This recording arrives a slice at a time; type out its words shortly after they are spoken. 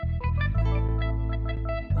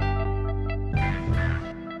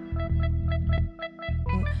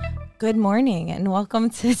Good morning and welcome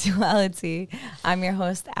to Duality. I'm your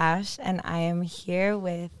host, Ash, and I am here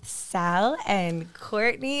with Sal and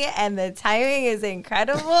Courtney, and the timing is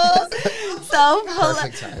incredible. So,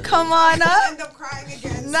 come on up. I end up crying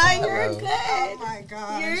again. No, you're good. Oh my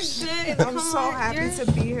gosh. You're good. I'm so happy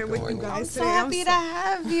to be here with you guys I'm today. so happy to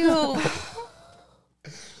have you.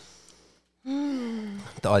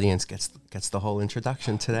 The audience gets the whole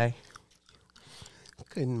introduction today.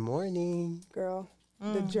 Good morning. Girl,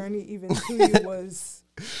 the journey even to you was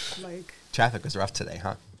like... Traffic was rough today,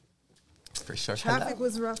 huh? For sure. Traffic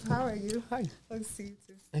was rough. How are you? Hi. Let's see you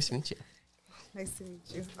too. Nice to meet you. Nice to meet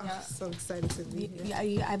you. Yeah. I'm so excited to be here.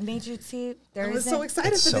 I made you tea. I was so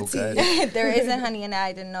excited It's for so the tea. good. There isn't honey in it.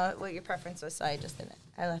 I didn't know what your preference was, so I just didn't.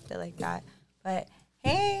 I left it like that. But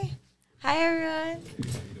hey, hi everyone.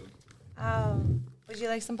 Would you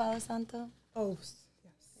like some Palo Santo? Oh,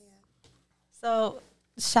 yes. So,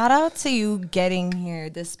 shout out to you getting here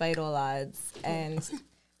despite all odds, and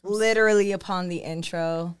literally upon the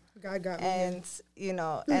intro. God got me And here. you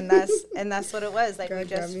know, and that's what it was. Like God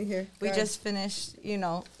got me here. we God. just finished, you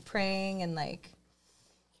know, praying and like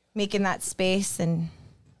making that space and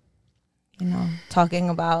you know, talking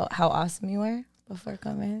about how awesome you were before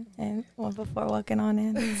coming and before walking on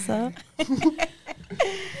in. So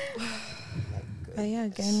but yeah,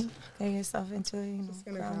 get yourself into it, you know, Just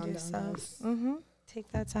gonna ground ground down, yourself. guys.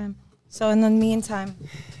 Take that time. So in the meantime,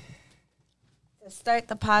 to start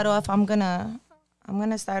the pod off, I'm gonna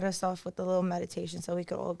start us off with a little meditation so we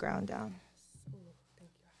could all ground down.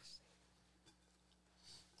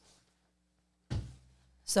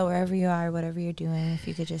 So wherever you are, whatever you're doing, if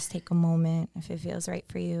you could just take a moment, if it feels right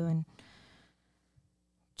for you, and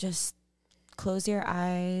just close your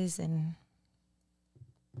eyes and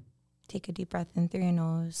take a deep breath in through your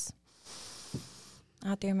nose,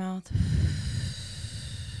 out through your mouth,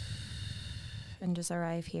 and just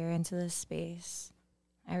arrive here into this space.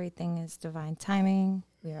 Everything is divine timing.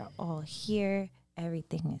 We are all here.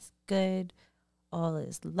 Everything is good. All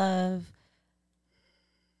is love.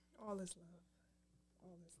 All is love.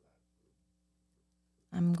 All is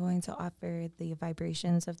love. I'm going to offer the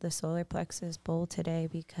vibrations of the solar plexus bowl today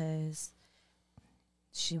because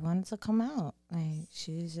she wanted to come out. Like,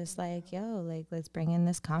 she's just like, yo, like, let's bring in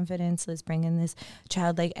this confidence. Let's bring in this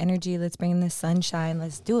childlike energy. Let's bring in this sunshine.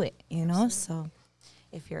 Let's do it, you know? So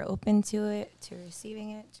if you're open to it, to receiving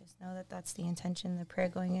it, just know that that's the intention. The prayer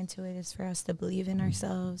going into it is for us to believe in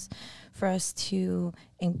ourselves, for us to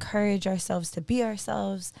encourage ourselves to be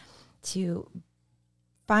ourselves, to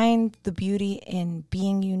find the beauty in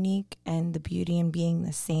being unique and the beauty in being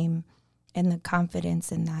the same, and the confidence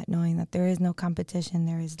in that, knowing that there is no competition,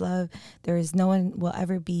 there is love, there is no one will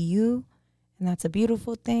ever be you, and that's a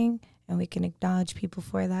beautiful thing, and we can acknowledge people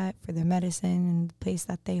for that, for their medicine and the place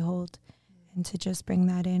that they hold, and to just bring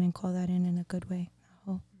that in and call that in a good way.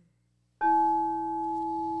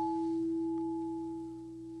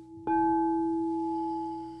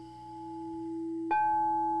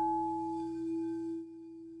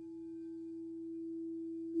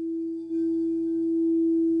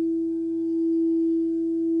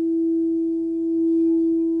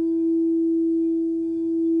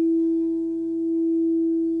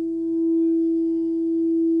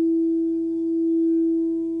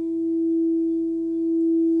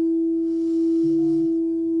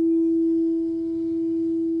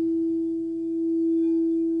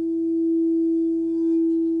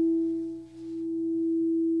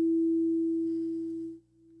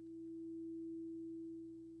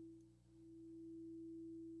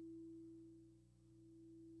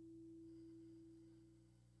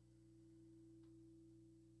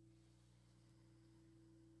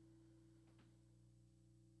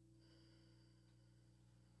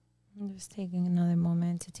 I'm just taking another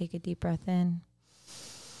moment to take a deep breath in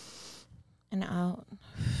and out.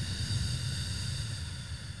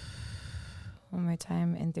 One more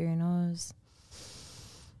time, in through your nose.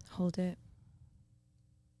 Hold it.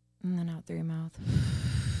 And then out through your mouth.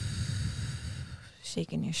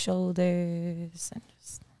 Shaking your shoulders and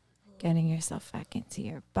just getting yourself back into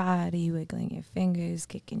your body, wiggling your fingers,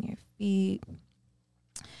 kicking your feet.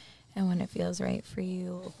 And when it feels right for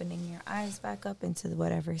you, opening your eyes back up into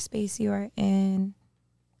whatever space you are in.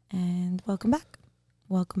 And welcome back.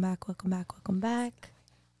 Welcome back, welcome back, welcome back.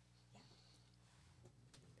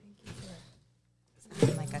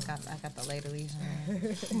 Like I got the light illusion.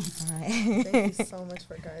 All right. Thank you so much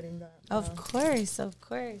for guiding that. Of course, of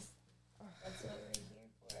course. That's what we're here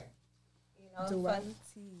for. You know,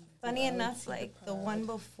 funny enough, like the one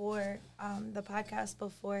before, the podcast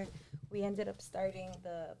before, we ended up starting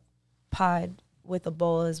the pod with a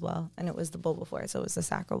bowl as well, and it was the bowl before, so it was the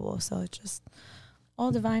sacral bowl. So it just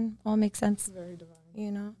all divine, all makes sense. Very divine. You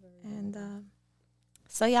know, and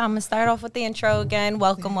so yeah, I'm gonna start off with the intro again.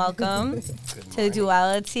 Welcome to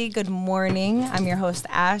Duality. Good morning. I'm your host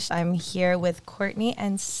Ash. I'm here with Courtney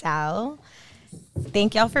and Sal.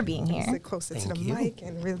 Thank y'all for being here. Sit closer to the mic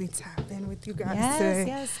and really tap in with you guys today.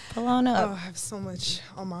 Yes, pull on up. Oh, I have so much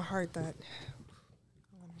on my heart that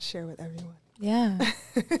I want to share with everyone. Yeah,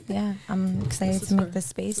 yeah. I'm excited to make the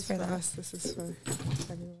space for that. This is for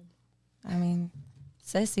everyone. I mean,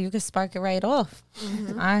 sis, you could spark it right off.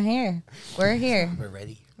 I'm here. We're here. We're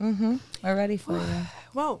ready. We're ready for you.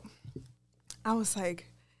 Well, I was like,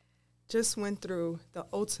 just went through the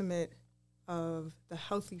ultimate of the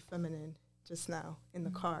healthy feminine just now in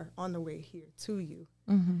the car on the way here to you.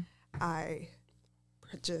 I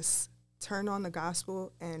just turned on the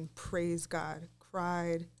gospel and praised God,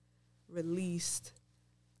 cried, released,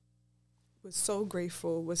 was so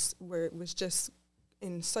grateful, was just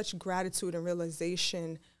in such gratitude and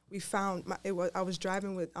realization. We found, I was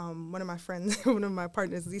driving with one of my friends, one of my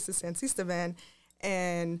partners, Lisa Sansista van,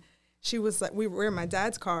 and she was like, we were in my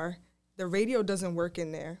dad's car. The radio doesn't work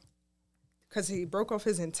in there because he broke off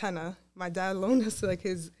his antenna. My dad loaned us like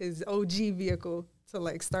his OG vehicle to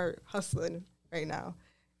like start hustling right now,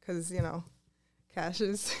 because you know, cash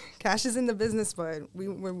is in the business, but we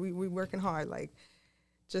working hard, like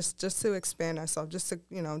just to expand ourselves, just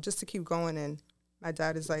to keep going. And my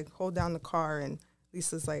dad is like, hold down the car, and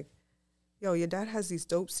Lisa's like, yo, your dad has these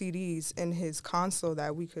dope CDs in his console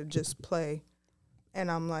that we could just play.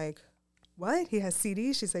 And I'm like, what? He has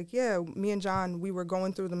CDs? She's like, yeah, me and John, we were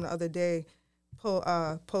going through them the other day, pull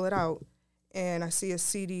it out, and I see a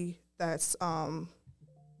CD that's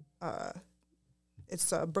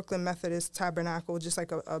it's a Brooklyn Methodist Tabernacle, just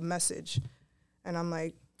like a message. And I'm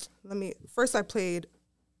like, first I played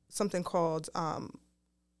something called I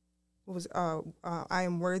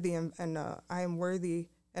am worthy and I am worthy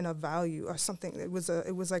and of value or something. It was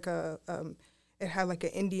like it had like an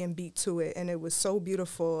Indian beat to it, and it was so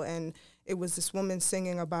beautiful. And it was this woman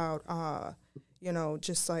singing about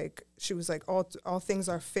just like, she was like, all things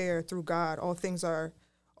are fair through God. I'm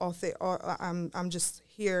just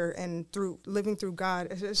here, and through living through God,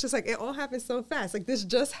 it's just like it all happened so fast. Like this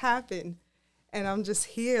just happened, and I'm just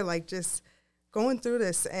here, like just going through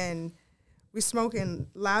this. And we smoking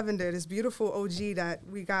lavender, this beautiful OG that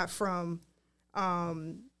we got from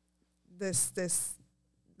one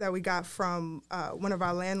of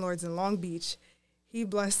our landlords in Long Beach. He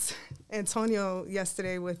blessed Antonio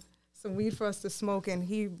yesterday with some weed for us to smoke, and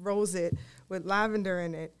he rolls it with lavender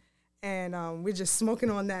in it. And we're just smoking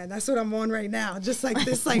on that. And that's what I'm on right now. Just like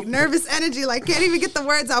this like nervous energy, like can't even get the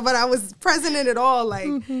words out, but I was present in it all. Like,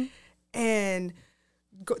 and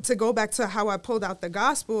to go back to how I pulled out the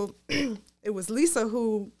gospel, it was Lisa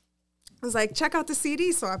who was like, check out the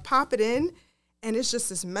CD. So I pop it in, and it's just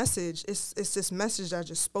this message. It's this message that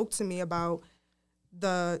just spoke to me about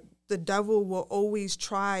the devil will always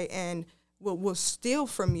try and will steal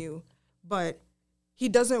from you, but he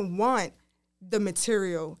doesn't want the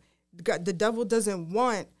material. The devil doesn't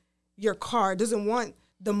want your car, doesn't want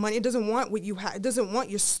the money, it doesn't want what you have, it doesn't want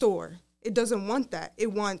your store. It doesn't want that.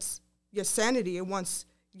 It wants your sanity. It wants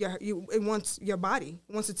your body.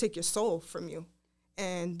 It wants to take your soul from you.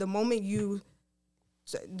 And the moment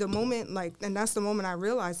and that's the moment I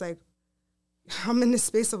realized, like, I'm in this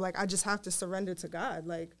space of like, I just have to surrender to God.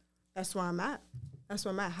 Like, that's where I'm at. That's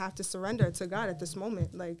where I'm at. I have to surrender to God at this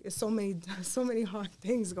moment. Like, it's so many hard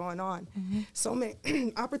things going on. So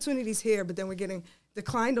many opportunities here, but then we're getting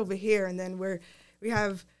declined over here. And then we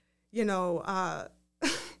have,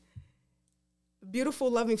 beautiful,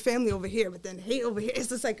 loving family over here, but then hate over here. It's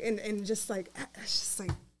just like, and just like, it's just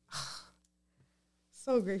like,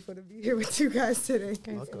 so grateful to be here with you guys today.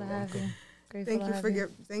 Grateful to have you.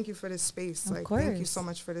 Thank you for this space. Of like, course. Thank you so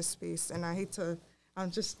much for this space. And I'm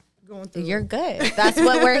just going through. You're good. That's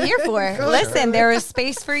what we're here for. Listen, there is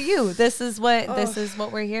space for you. This is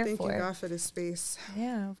what we're here for. Thank you, God, for this space.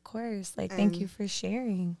 Yeah, of course. Like, thank you for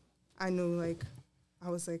sharing. I knew, like, I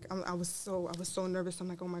was so nervous. I'm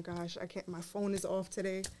like, oh my gosh, I can't. My phone is off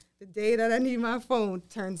today. The day that I need my phone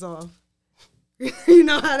turns off. You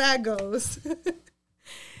know how that goes.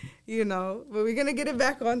 But we're gonna get it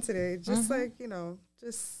back on today. Just like,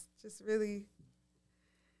 just really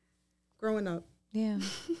growing up. Yeah.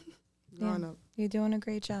 Growing up. You're doing a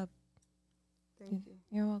great job. Thank you.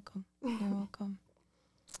 You're welcome. You're welcome.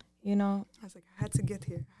 I was like, I had to get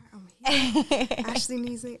here. I'm here. Ashley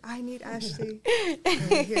needs me. I need Ashley.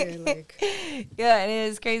 I'm here, like. Yeah, and it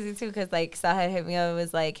is crazy too, because like Sal had hit me up. It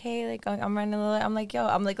was like, hey, like I'm running a little. I'm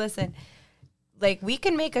like, listen, like we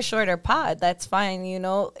can make a shorter pod. That's fine,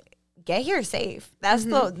 get here safe. That's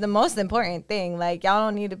the most important thing. Like, y'all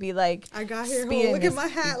don't need to be like, I got here home. Look at my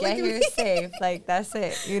hat. Get here safe. Like, that's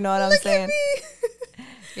it. You know what I'm saying?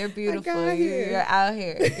 You're beautiful. You're out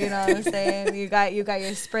here. You know what I'm saying? You got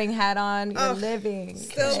your spring hat on. You're living.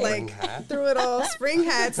 Still through it all. Spring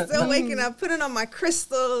hat. Still waking up, putting on my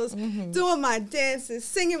crystals, doing my dances,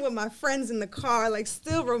 singing with my friends in the car, like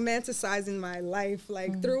still romanticizing my life,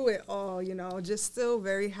 like through it all, you know, just still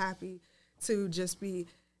very happy to just be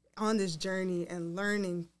on this journey and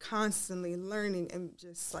learning, constantly learning, and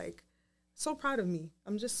just like so proud of me.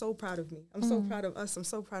 I'm just so proud of me. I'm so proud of us. I'm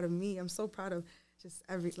so proud of me. I'm so proud of just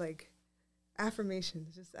every, like,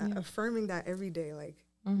 affirmations, just affirming that every day, like,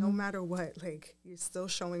 no matter what, like, you're still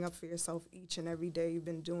showing up for yourself each and every day. You've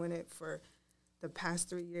been doing it for the past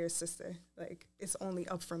 3 years, sister. Like, it's only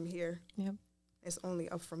up from here. Yep. It's only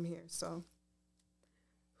up from here, so.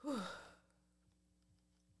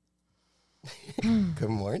 Good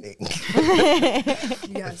morning. Yes.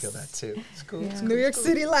 I feel that too. It's cool. Yeah. New York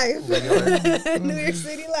City life. New York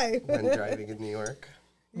City life. When driving in New York.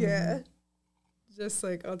 Yeah. Just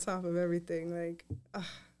like on top of everything, like,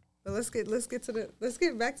 but let's get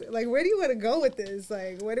back to, like, where do you want to go with this?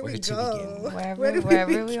 Like, where do we go?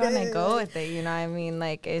 Wherever we want to go with it, you know what I mean?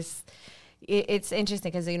 Like, it's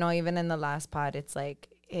interesting because, you know, even in the last pod, it's like,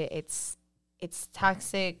 it's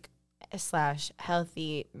toxic /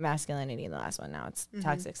 healthy masculinity in the last one. Now it's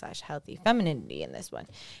toxic / healthy femininity in this one.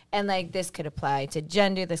 And, like, this could apply to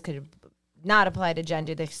gender. This could not apply to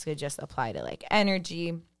gender. This could just apply to, like,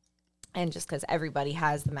 energy. And just because everybody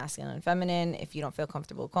has the masculine and feminine, if you don't feel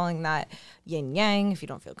comfortable calling that yin yang, if you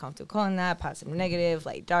don't feel comfortable calling that positive, negative,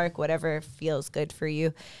 light, dark, whatever feels good for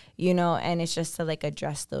you, you know, and it's just to, like,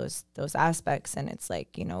 address those aspects. And it's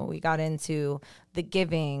like, you know, we got into the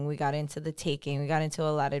giving, we got into the taking, we got into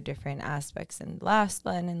a lot of different aspects in the last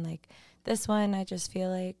one. And, like, this one, I just feel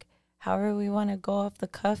like however we want to go off the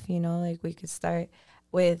cuff, you know, like, we could start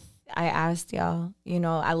with, I asked y'all, you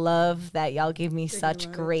know, I love that y'all gave me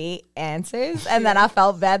such great answers, and then I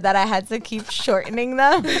felt bad that I had to keep shortening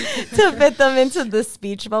them to fit them into the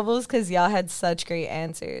speech bubbles because y'all had such great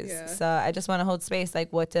answers. Yeah. So I just want to hold space.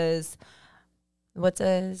 Like, let's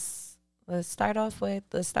start off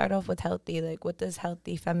with healthy. Like, what does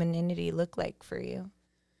healthy femininity look like for you?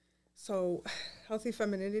 So healthy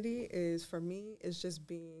femininity is, for me, is just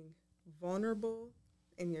being vulnerable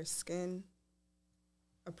in your skin,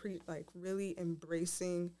 like really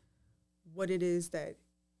embracing what it is that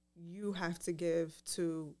you have to give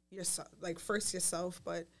to yourself, like first yourself,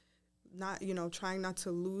 but not, you know, trying not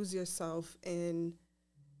to lose yourself in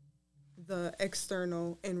the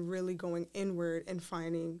external and really going inward and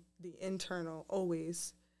finding the internal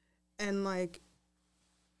always. And, like,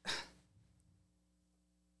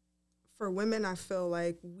 for women, I feel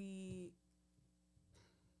like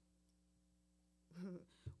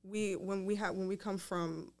when we come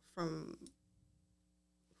from I'm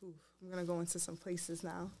gonna go into some places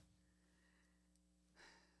now.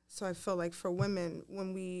 So I feel like for women,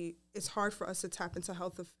 it's hard for us to tap into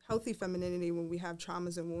healthy femininity when we have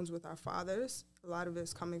traumas and wounds with our fathers. A lot of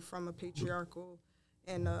it's coming from a patriarchal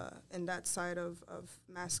and that side of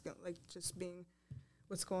masculine, like just being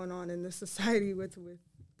what's going on in this society with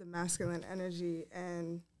the masculine energy,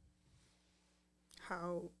 and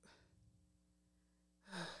how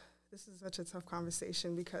this is such a tough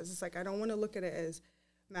conversation because it's like I don't want to look at it as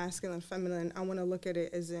masculine, feminine. I want to look at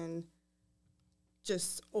it as in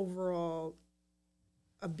just overall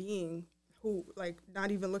a being who, like,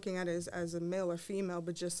 not even looking at it as a male or female,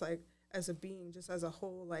 but just like as a being, just as a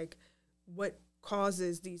whole, like what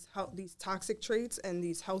causes these toxic traits and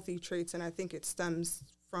these healthy traits. And I think it stems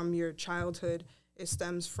from your childhood. It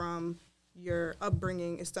stems from your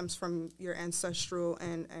upbringing. It stems from your ancestral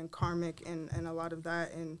and karmic and a lot of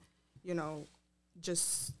that. And, you know,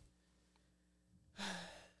 just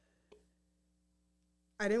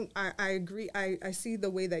I agree. I see the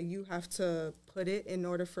way that you have to put it in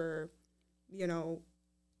order for, you know,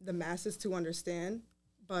 the masses to understand.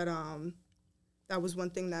 But that was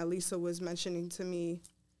one thing that Lisa was mentioning to me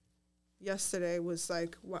yesterday, was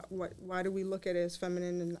like, why do we look at it as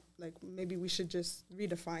feminine, and like maybe we should just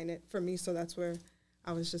redefine it for me. So that's where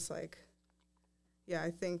I was just like, yeah,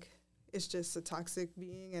 I think it's just a toxic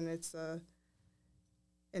being, and it's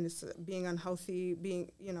being unhealthy,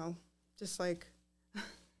 being, you know, just like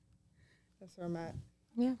that's where I'm at.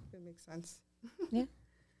 Yeah, if it makes sense. Yeah,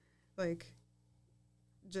 like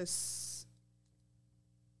just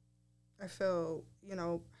I feel, you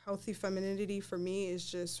know, healthy femininity for me is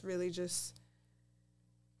just really just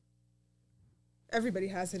everybody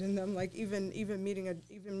has it in them. Like even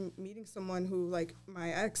meeting someone who, like,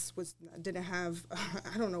 my ex didn't have,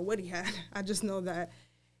 I don't know what he had. I just know that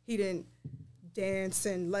he didn't dance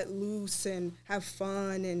and let loose and have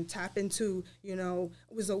fun and tap into, you know,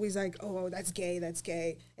 it was always like, oh, that's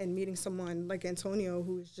gay. And meeting someone like Antonio,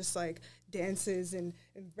 who is just like dances and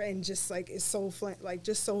just like is so like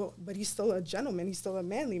just so, but he's still a gentleman, he's still a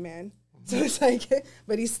manly man. So it's like,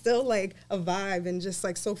 but he's still like a vibe and just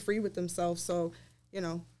like so free with himself. So, you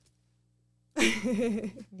know.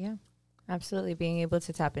 Yeah. Absolutely, being able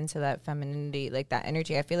to tap into that femininity, like that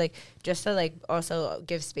energy. I feel like just to like also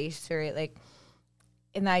give space for it, like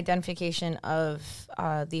in the identification of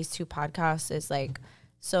these two podcasts is like,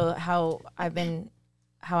 so how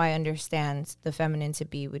I understand the feminine to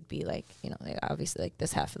be would be like, you know, like obviously like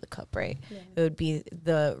this half of the cup, right? Yeah. It would be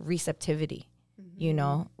the receptivity, you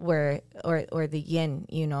know, where or the yin,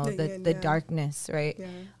 you know, the darkness, right?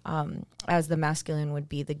 Yeah. As the masculine would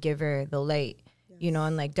be the giver, the light. You know,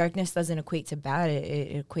 and like darkness doesn't equate to bad.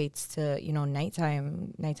 It equates to, you know,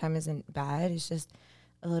 nighttime. Nighttime isn't bad. It's just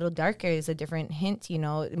a little darker. It's a different hint, you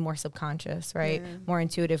know, more subconscious, right? Yeah. More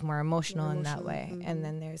intuitive, more emotional in that way. Mm-hmm. And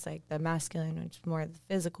then there's like the masculine, which is more the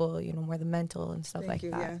physical, you know, more the mental and stuff that.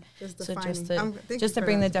 Yeah. Just to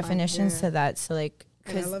bring the definitions to that. So like,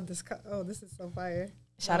 I love this. Oh, this is so fire.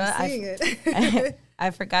 Shout out.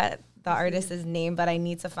 I forgot the artist's name, but I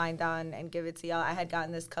need to find on and give it to y'all. I had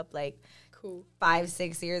gotten this cup like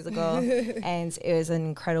 5-6 years ago, and it was an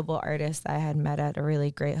incredible artist I had met at a really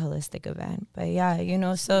great holistic event. But yeah, you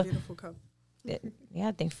know, so beautiful cup.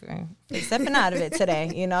 Thanks for sipping out of it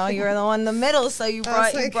today. You know, you were the one in the middle, so you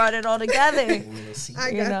brought it all together.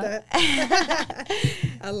 I got that.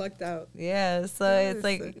 I lucked out. Yeah, so it's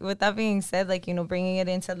like, with that being said, like, you know, bringing it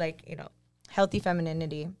into like, you know, healthy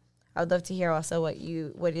femininity. I would love to hear also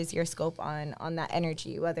what is your scope on that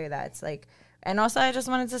energy, whether that's like. And also, I just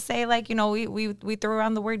wanted to say, like, you know, we threw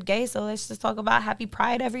around the word gay, so let's just talk about Happy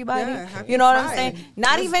Pride, everybody. Yeah, you know what I'm saying?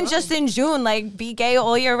 Not even just in June, like, be gay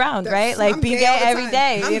all year round, right? Like, be gay every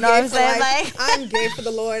day. You know what I'm saying? Like, I'm gay for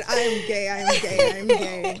the Lord. I am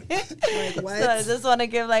gay. Like, what? So I just want to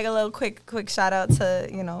give, like, a little quick shout out to,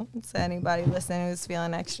 you know, to anybody listening who's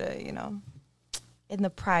feeling extra, you know, in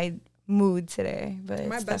the Pride mood today. But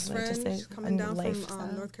my best friend, she's coming down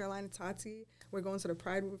from North Carolina, Tati. We're going to the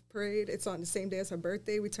Pride Parade. It's on the same day as her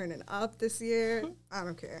birthday. We're turning up this year. I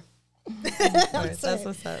don't care. That's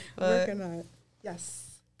what's up. Working on it.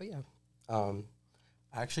 Yes. But yeah, I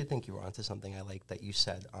actually think you were onto something I like that you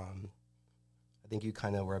said. I think you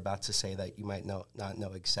kind of were about to say that you might not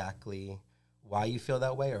know exactly why you feel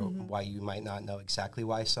that way, or why you might not know exactly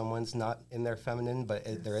why someone's not in their feminine,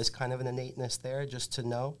 but there is kind of an innateness there just to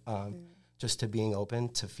know. Just to being open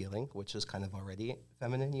to feeling, which is kind of already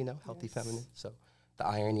feminine, you know, healthy feminine. So the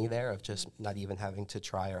irony there of just not even having to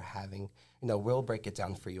try or having, you know, we'll break it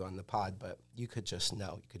down for you on the pod, but you could just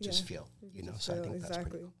know, you could just feel, you know, so I think that's pretty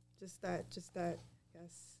cool. Just that.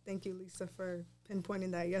 Yes. Thank you, Lisa, for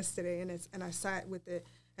pinpointing that yesterday. And I sat with it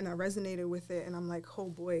and I resonated with it. And I'm like, oh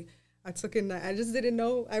boy, I took in that. I just didn't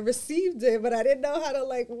know. I received it, but I didn't know how to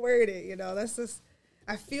like word it. You know, that's just,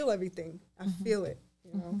 I feel everything. I feel it,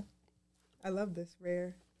 you know. I love this,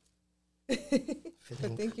 Rare. But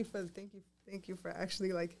thank you for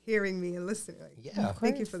actually like hearing me and listening. Like,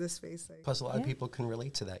 thank you for this space. Like, plus, a lot of people can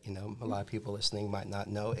relate to that. You know, a lot of people listening might not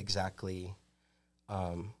know exactly.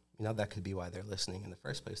 You know, that could be why they're listening in the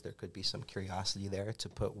first place. There could be some curiosity there to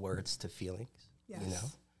put words to feelings. Yes. You know,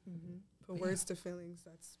 put words to feelings.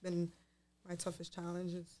 That's been my toughest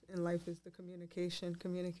challenge in life is the communication,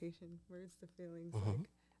 words to feelings. Like,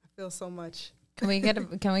 I feel so much. Can we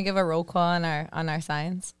give a roll call on our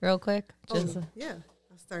signs real quick? Yeah,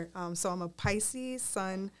 I'll start. So I'm a Pisces,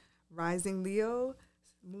 Sun, Rising Leo,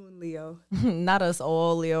 Moon Leo. Not us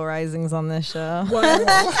all Leo risings on this show. What?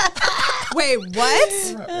 Wait,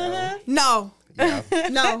 what? No. Yeah.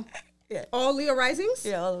 No. Yeah. All Leo risings?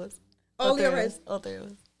 Yeah, all of us. All Leo risings. All three of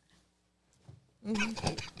us.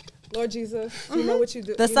 Lord Jesus, you know what you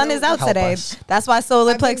do. The sun is out today. That's why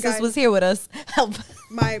Solar Plexus was here with us. Help.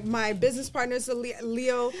 My business partner is a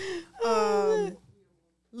Leo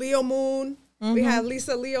Moon. We have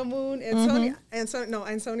Lisa Leo Moon.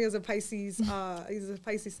 Antonio's a Pisces. He's a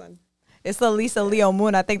Pisces sun. It's the Lisa Leo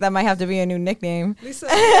Moon. I think that might have to be a new nickname. Lisa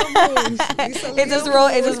Leo Moon. It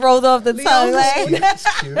just rolled off the tongue. Like.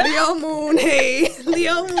 Leo Moon. Hey.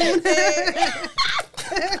 Leo Moon. Hey.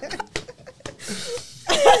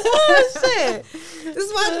 Oh, shit. This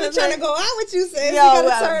is why I've been trying to go out with you, sis. We got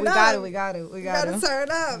to turn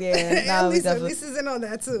up. Yeah, no, Lisa's in on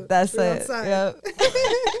that too. That's it. Yep.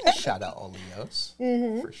 Shout out all Leos,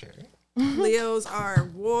 for sure. Leos are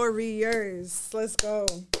warriors. Let's go.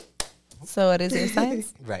 So what is your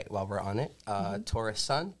signs? Right, while we're on it, Taurus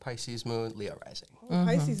sun, Pisces moon, Leo rising. Oh,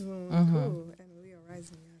 Pisces moon, cool. And Leo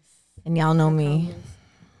rising, yes. And y'all know me. Combos.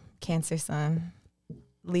 Cancer sun,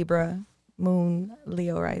 Libra, moon,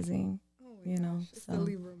 Leo rising. Oh my You know, gosh, it's so the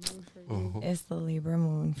Libra moon for me. it's the Libra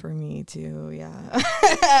moon for me too. Yeah,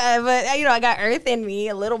 but you know, I got Earth in me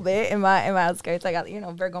a little bit in my outskirts. I got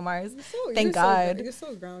Virgo Mars. Thank God. You're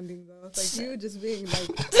so grounding though. It's like you just being like.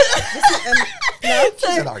 She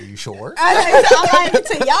said, "Are you sure?" I'm like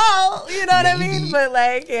to y'all. You know what I mean? But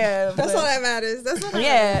like, yeah, That's all that matters. That's what.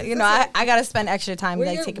 Yeah, you know, I gotta spend extra time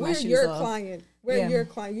like taking my shoes We're your off. client. We're your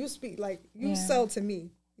client. You speak like you sell to me.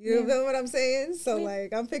 You feel what I'm saying? So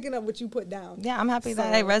like I'm picking up what you put down. Yeah, I'm happy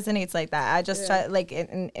that it resonates like that. I just try like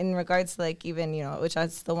in regards to like even which I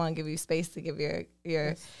still want to give you space to give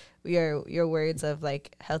your words of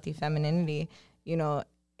like healthy femininity. You know,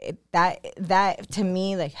 that to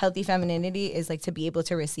me like healthy femininity is like to be able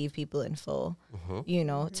to receive people in full. You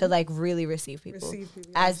know, to like really receive people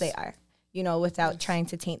as they are. You know, without trying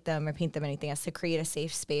to taint them or paint them anything else. To create a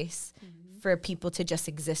safe space. For people to just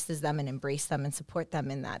exist as them and embrace them and support them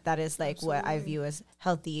in that. That is like what I view as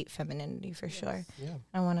healthy femininity for sure. Yeah.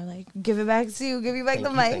 I want to like give it back to you, give you back the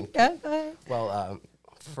mic. Yeah, go ahead. Well,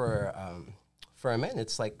 for a man,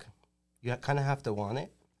 it's like you kind of have to want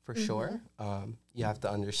it for sure. You have to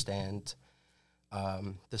understand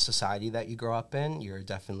the society that you grow up in. You're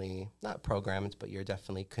definitely not programmed, but you're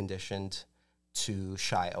definitely conditioned to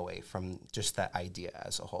shy away from just that idea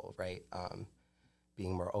as a whole, right?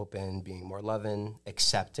 Being more open, being more loving,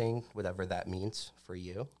 accepting whatever that means for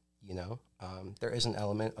you, you know. There is an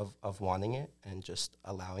element of wanting it and just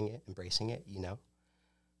allowing it, embracing it, you know.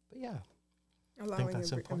 But yeah, allowing I think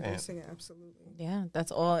that's important. Embracing it, absolutely. Yeah,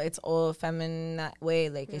 that's all. It's all feminine that way.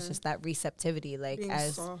 Like it's just that receptivity, like being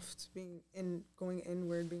as soft, going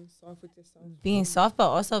inward, being soft with yourself. being soft, but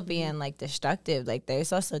also being like destructive. Like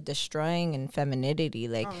there's also destroying in femininity.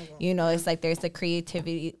 Like it's like there's the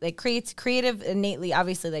creativity, like creative innately.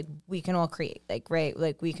 Obviously, like we can all create, like right,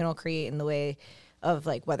 like we can all create in the way of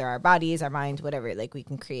like whether our bodies, our minds, whatever. Like we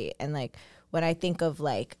can create, and like when I think of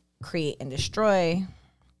like create and destroy,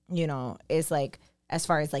 you know, is like as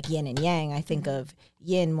far as like yin and yang, I think of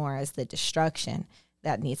yin more as the destruction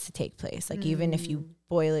that needs to take place. Like even if you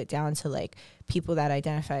boil it down to like people that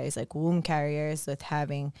identify as like womb carriers with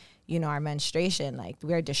having, you know, our menstruation, like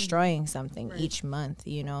we're destroying something each month,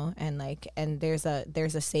 you know, and like, and there's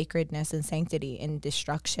a sacredness and sanctity in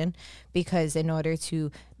destruction, because in order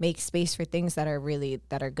to make space for things that are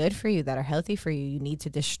good for you, that are healthy for you, you need to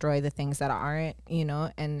destroy the things that aren't, you know,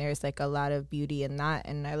 and there's like a lot of beauty in that.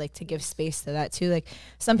 And I like to give space to that too. Like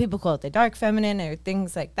some people call it the dark feminine or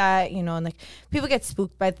things like that, you know, and like people get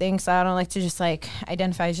spooked by things. So I don't like to just like identify.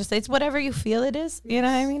 It's whatever you feel it is, you know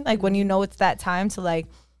what I mean? Like when you know it's that time to like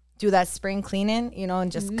do that spring cleaning, you know,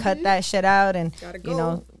 and just cut that shit out, and you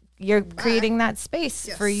know, you're creating that space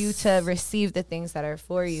for you to receive the things that are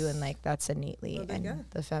for you, and like that's innately and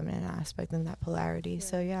the feminine aspect and that polarity.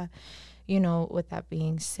 So yeah, you know, with that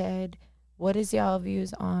being said, what is y'all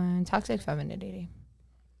views on toxic femininity?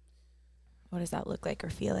 What does that look like or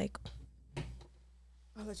feel like?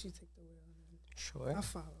 I'll let you take the wheel. Sure. I'll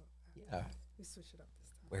follow. Yeah. We switch it up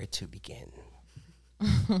this time. Where to begin?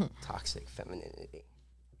 Toxic femininity.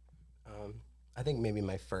 I think maybe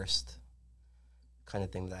my first kind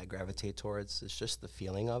of thing that I gravitate towards is just the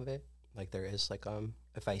feeling of it. Like there is like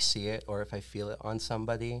if I see it or if I feel it on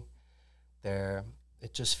somebody, it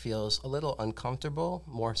just feels a little uncomfortable,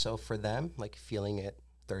 more so for them, like feeling it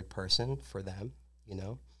third person for them, you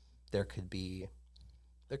know. There could be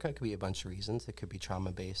a bunch of reasons. It could be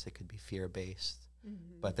trauma based, it could be fear based.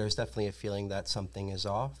 But there's definitely a feeling that something is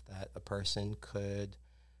off, that a person could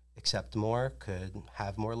accept more, could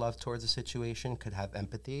have more love towards a situation, could have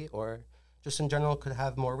empathy, or just in general could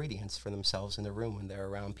have more radiance for themselves in a room when they're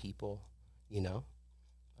around people, you know.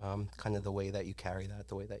 Kind of the way that you carry that,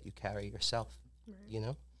 the way that you carry yourself, you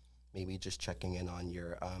know. Maybe just checking in on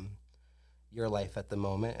your life at the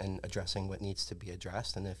moment and addressing what needs to be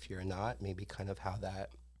addressed, and if you're not, maybe kind of how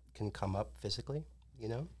that can come up physically, you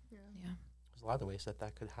know. There's a lot of ways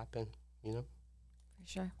that could happen, you know. For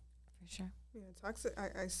sure. Yeah, toxic.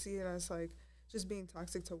 I see it as like just being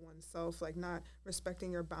toxic to oneself, like not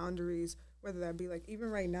respecting your boundaries, whether that be like even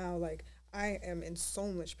right now, like I am in so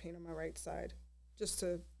much pain on my right side. Just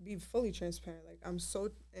to be fully transparent, like I'm so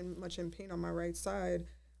much in pain on my right side,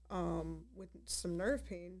 with some nerve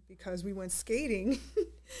pain because we went skating.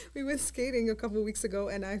 We went skating a couple of weeks ago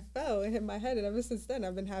and I fell and hit my head, and ever since then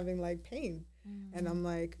I've been having like pain. And I'm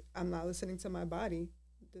like, I'm not listening to my body.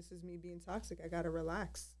 this is me being toxic. I got to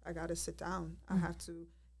relax. I got to sit down. I have to,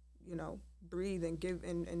 you know, breathe and give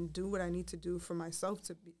and do what I need to do for myself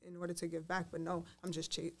in order to give back. But no, I'm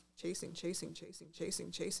just chasing.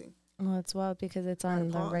 Well, it's wild because it's on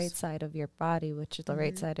the right side of your body, which the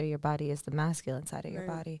right side of your body is the masculine side of your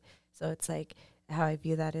body. So it's like how I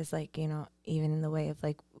view that is like, you know, even in the way of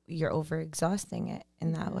like you're overexhausting it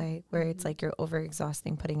in that way, where it's like you're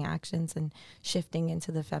overexhausting putting actions, and shifting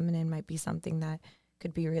into the feminine might be something that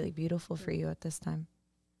could be really beautiful for you at this time.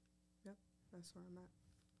 Yep, that's where I'm at.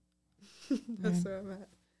 That's where I'm at.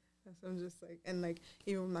 I'm just like, and like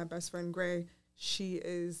even with my best friend Gray, she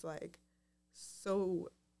is like so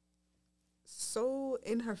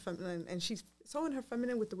in her feminine, and she's so in her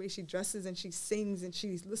feminine with the way she dresses and she sings and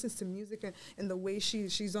she listens to music, and the way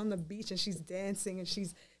she's on the beach and she's dancing and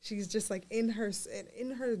she's just like in her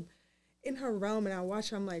realm. And I watch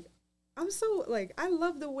her, I'm like, I'm so like, I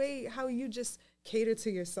love the way how you just cater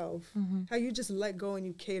to yourself, how you just let go and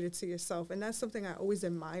you cater to yourself. And that's something I always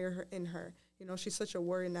admire in her. You know, she's such a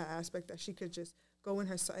warrior in that aspect, that she could just go in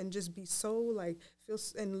her and just be so like feel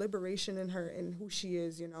in liberation in her and who she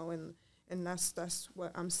is, you know, and that's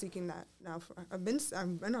what I'm seeking that now. I've been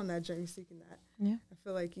on that journey seeking that. Yeah, I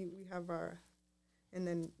feel like we have and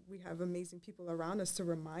then we have amazing people around us to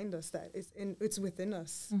remind us that it's within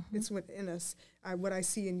us. It's within us. What I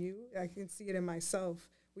see in you, I can see it in myself.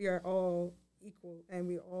 We are all equal, and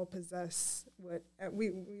we all possess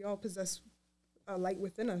we all possess a light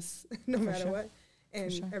within us, no matter what.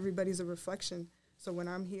 And everybody's a reflection. So when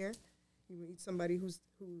I'm here, you meet somebody who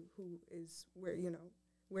is where, you know,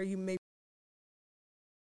 where you may.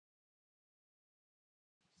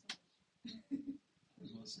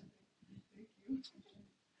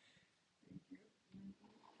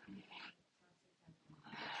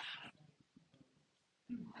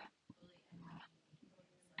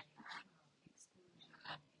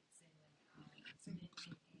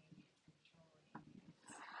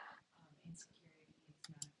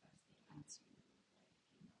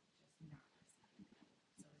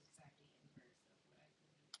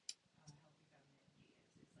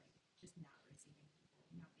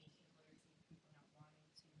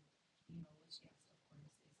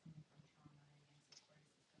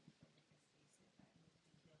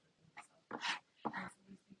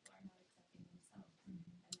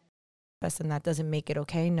 And that doesn't make it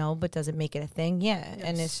okay, no, but does it make it a thing? Yeah. Yes.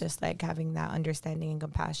 And it's just like having that understanding and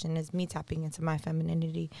compassion is me tapping into my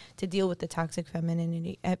femininity to deal with the toxic feminine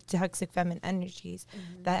energies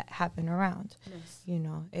that happen around. Yes. You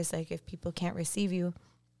know, it's like if people can't receive you,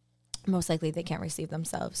 most likely they can't receive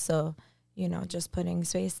themselves. So, you know, just putting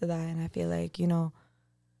space to that. And I feel like, you know,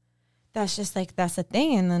 that's just like, that's a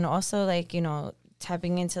thing. And then also like, you know,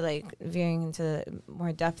 tapping into like veering into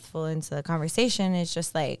more depthful into the conversation is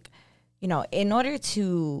just like, you know, in order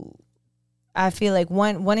to, I feel like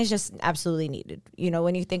one is just absolutely needed. You know,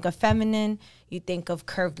 when you think of feminine, you think of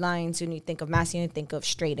curved lines. When you think of masculine, you think of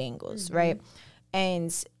straight angles, right?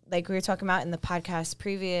 And like we were talking about in the podcast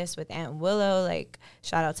previous with Aunt Willow, like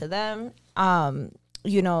shout out to them.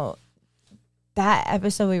 You know, that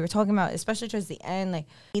episode we were talking about, especially towards the end, like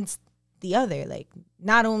needs the other, like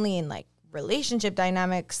not only in like relationship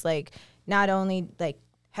dynamics, like not only like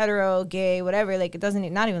hetero, gay, whatever, like it doesn't,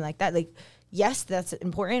 not even like that. Like, yes, that's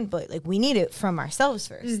important, but like we need it from ourselves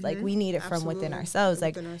first. Like we need it from within ourselves.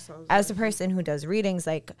 Like as a person who does readings,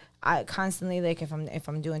 like I constantly, like if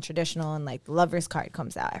I'm doing traditional and like the lover's card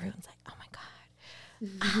comes out, everyone's like, oh my God.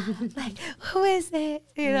 Like, who is it?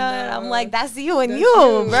 You know, and I'm like, that's you and you,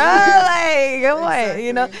 bro. Like, come on,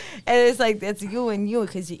 you know? And it's like, that's you and you,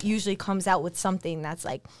 because it usually comes out with something that's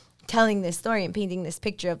like telling this story and painting this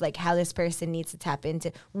picture of like how this person needs to tap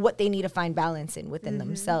into what they need to find balance in within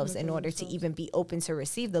themselves in order to even be open to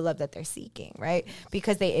receive the love that they're seeking, right?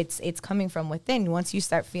 Because it's coming from within. Once you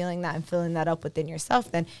start feeling that and filling that up within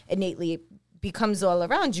yourself, then innately it becomes all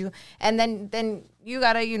around you. And then you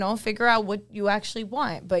gotta, you know, figure out what you actually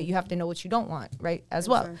want, but you have to know what you don't want, right, as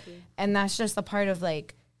well. And that's just a part of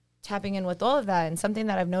like tapping in with all of that. And something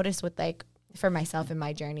that I've noticed with like for myself in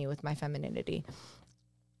my journey with my femininity,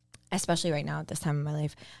 especially right now at this time in my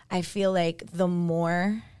life, I feel like the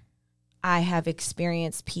more I have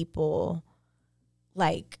experienced people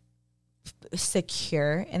like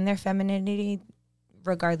secure in their femininity,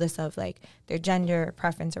 regardless of like their gender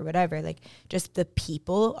preference or whatever, like just the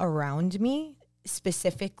people around me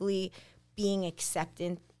specifically being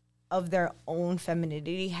acceptant of their own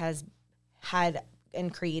femininity has had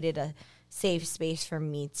and created a safe space for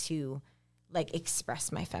me to like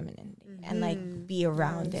express my femininity and like be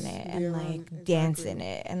around in it and like dance in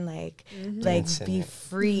it and like be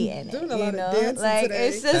free in it, you know, like today.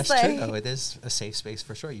 It's just that's true though. It is a safe space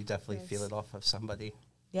for sure. You definitely feel it off of somebody.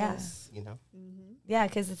 You know. Yeah,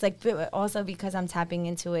 because it's like also because I'm tapping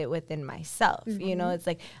into it within myself, you know, it's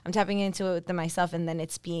like I'm tapping into it within myself and then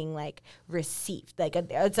it's being like received. Like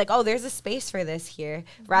it's like, oh, there's a space for this here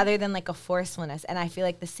rather than like a forcefulness. And I feel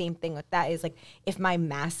like the same thing with that is like if my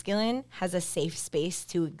masculine has a safe space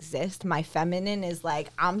to exist, my feminine is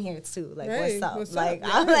like, I'm here too. Like, what's up? Like,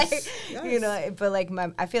 I'm like, you know, but like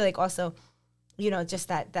I feel like also, you know, just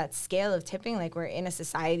that scale of tipping, like we're in a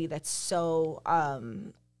society that's so,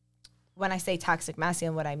 when I say toxic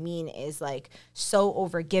masculine, what I mean is like so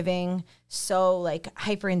overgiving, so like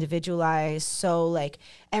hyper individualized, so like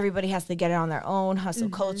everybody has to get it on their own, hustle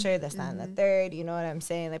culture, that's not in the third, you know what I'm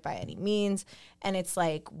saying, like by any means. And it's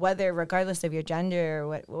like whether regardless of your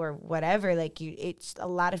gender or whatever, like it's a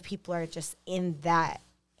lot of people are just in that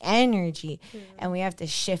energy and we have to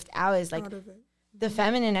shift out as like the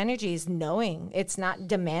feminine energy is knowing. It's not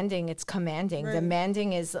demanding, it's commanding.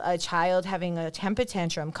 Demanding is a child having a temper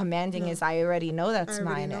tantrum. Commanding is I already know that's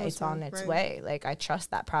mine. It's on its way. Like I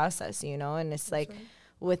trust that process, you know? And it's that's like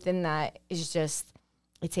within that is just,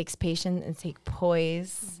 it takes patience and take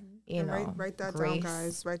poise, you know. Write that down,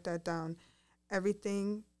 guys. Write that down.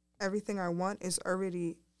 Everything I want is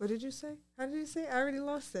already, what did you say? How did you say? I already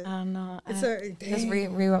lost it. I don't know. It's just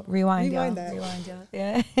rewind y'all. That. Rewind y'all.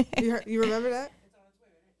 Yeah. You remember that?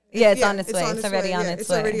 Yeah, it's on its way. It's already on its way.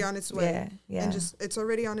 It's already on its way. Yeah. And just, it's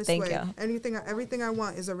already on its Thank way. you. Everything I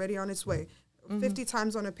want is already on its way. 50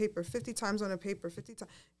 times on a paper, 50 times on a paper, 50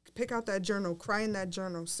 times. Pick out that journal, cry in that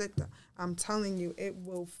journal, sit there. I'm telling you, it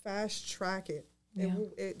will fast track it.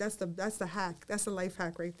 That's the hack. That's the life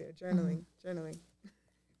hack right there. Journaling.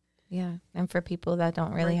 Yeah. And for people that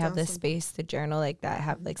don't really have the space to journal like that,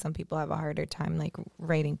 have like some people have a harder time like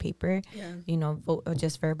writing paper, you know,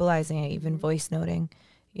 just verbalizing it, even voice noting.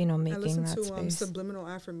 You know, making that space. I listen to subliminal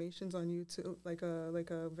affirmations on YouTube, like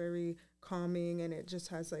a very calming, and it just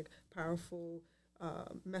has like powerful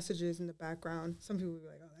messages in the background. Some people will be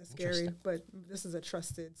like, "Oh, that's scary," but this is a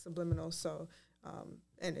trusted subliminal. So,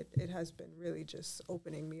 and it has been really just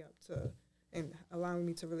opening me up to and allowing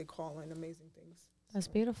me to really call in amazing things. That's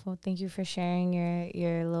beautiful. Thank you for sharing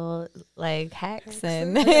your little like hacks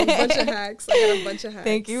and I got a bunch of hacks.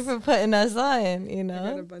 Thank you for putting us on. You know,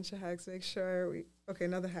 I got a bunch of hacks. Make sure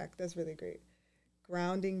another hack that's really great.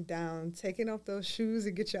 Grounding down, taking off those shoes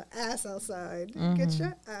and get your ass outside. Get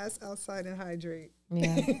your ass outside and hydrate.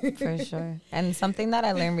 Yeah, for sure. And something that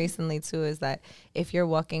I learned recently too is that if you're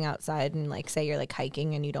walking outside and like say you're like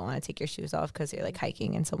hiking and you don't want to take your shoes off because you're like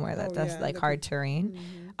hiking in somewhere that's like hard terrain,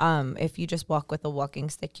 if you just walk with a walking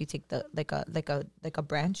stick, you take the like a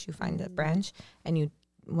branch, you find a branch, and you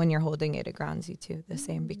when you're holding it, it grounds you too. The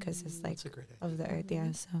same because it's like of the earth.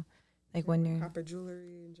 Yeah, so. Like when you're copper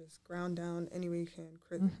jewelry and just ground down any way you can,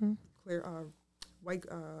 clear white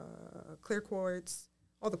clear quartz,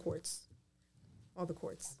 all the quartz. All the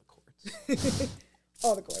quartz.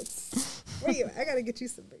 Wait, I gotta get you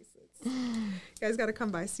some basics. You guys gotta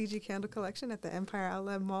come by CG Candle Collection at the Empire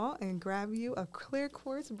Outlet Mall and grab you a clear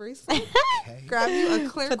quartz bracelet. Grab you a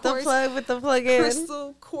clear quartz. Put the plug in.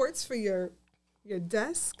 Crystal quartz for your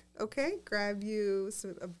desk, okay? Grab you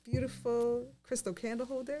a beautiful crystal candle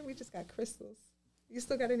holder. We just got crystals. You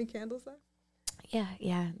still got any candles left? Yeah.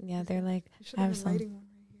 They're like, you should have been lighting one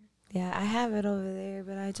right here. Yeah, I have it over there,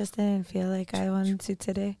 but I just didn't feel like I wanted to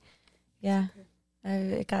today. Yeah.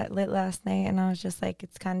 It got lit last night, and I was just like,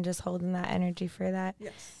 it's kind of just holding that energy for that.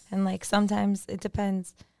 Yes. And like sometimes it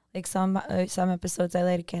depends. Like some episodes I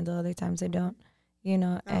light a candle, other times I don't. You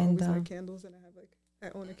know, I always light candles, and I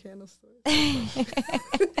own a candle store.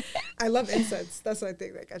 I love incense. That's what I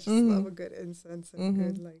think. Like I just love a good incense and a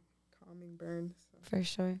good like calming burn. So. For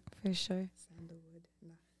sure. Sandalwood.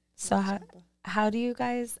 So how do you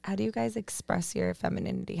guys express your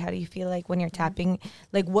femininity? How do you feel like when you're tapping?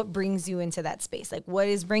 Like what brings you into that space? Like what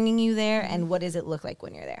is bringing you there, and what does it look like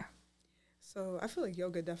when you're there? So I feel like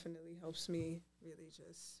yoga definitely helps me really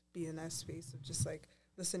just be in that space of just like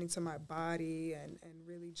listening to my body and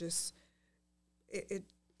really just. It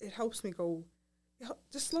helps me go,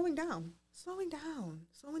 just slowing down, sis.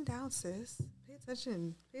 Pay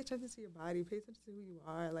attention to your body, pay attention to who you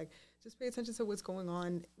are. Like, just pay attention to what's going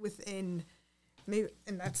on within. Maybe,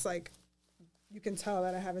 and that's like, you can tell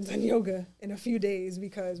that I haven't done yoga in a few days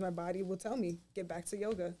because my body will tell me, get back to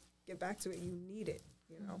yoga, get back to it. You need it,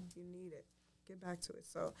 you need it. Get back to it.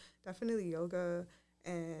 So definitely yoga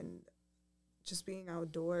and just being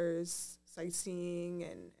outdoors, sightseeing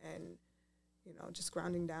and you know, just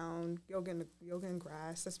grounding down, yoga and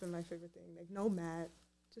grass. That's been my favorite thing. Like no mat,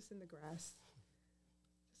 just in the grass.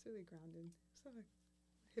 Just really grounded. So like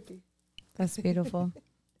hippie. That's beautiful.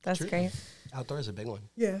 That's True. great. Outdoors is a big one.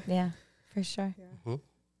 Yeah. Yeah, for sure. Yeah. Mm-hmm.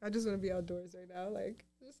 I just want to be outdoors right now. Like,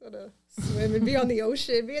 I just want to swim and be on the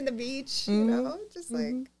ocean, be in the beach, you know? Just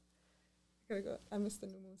like, I gotta go. I missed the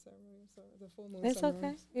new moon ceremony, so the full moon It's ceremony.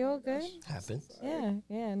 okay. You're all good. Happens.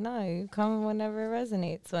 Yeah. No, you come whenever it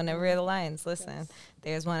resonates, whenever it aligns. Listen, Yes.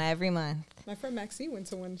 there's one every month. My friend Maxine went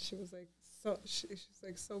to one. She was like, she's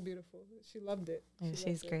like so beautiful. She loved it. Yeah,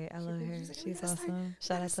 she's great. I love her. She's like, She's awesome.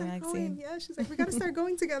 Shout out to Maxine. Maxine. Yeah, she's like, we gotta start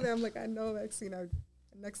going together. I'm like, I know, Maxine.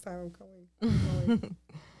 Next time I'm coming. I'm going.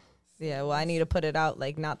 Yeah, well, I need to put it out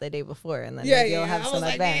like not the day before, and then Yeah, maybe you'll yeah, have I some was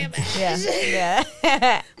like, advance. damn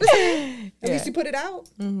Yeah. At least you put it out.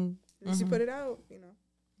 Mm-hmm. At least you put it out, you know.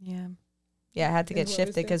 Yeah. Yeah, I had to And get whoever's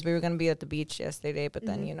shifted there. because we were going to be at the beach yesterday, but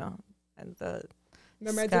then, Mhm. you know, and the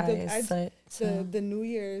Remember, sky I did is set. So. the New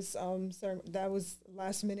Year's ceremony. That was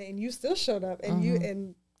last minute, and you still showed up, and you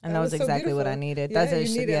and And that was so exactly what I beautiful. needed. Yeah, That's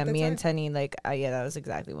you needed yeah, at the me and time. Tenny, like, yeah, that was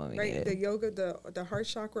exactly what we right needed. the yoga, the heart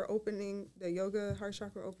chakra opening, the yoga heart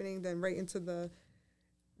chakra opening, then right into the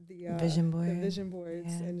Vision board. the vision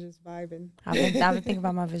boards, Yeah. and just vibing. I've been thinking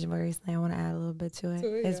about my vision board recently. I want to add a little bit to it.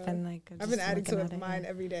 To it, It's yeah. been like I've been just adding to looking it, at mine yeah.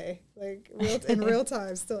 every day, like in real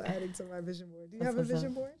time, still adding to my vision board. Do you That's have a what's vision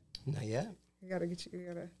up. board? Not yet. You gotta get you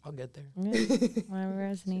gotta. I'll get there. Yeah, whatever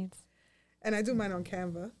resonates. And I do mine on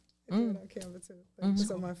Canva. I do it on Canva too, like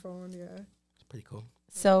just on my phone. Yeah. It's pretty cool.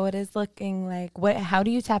 So it is looking like how do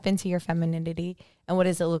you tap into your femininity, and what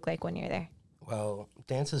does it look like when you're there? Well,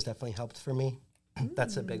 dance has definitely helped for me.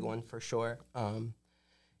 That's a big one for sure.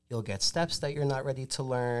 You'll get steps that you're not ready to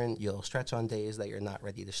learn. You'll stretch on days that you're not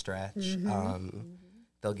ready to stretch.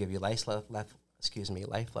 They'll give you life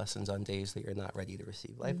lessons on days that you're not ready to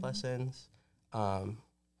receive life lessons. Kind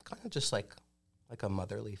of just like a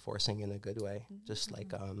motherly forcing in a good way. Just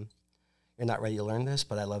like you're not ready to learn this,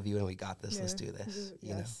 but I love you and we got this. Let's do this.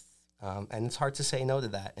 You know, and it's hard to say no to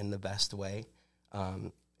that in the best way.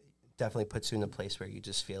 Definitely puts you in a place where you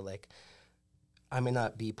just feel like, I may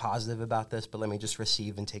not be positive about this, but let me just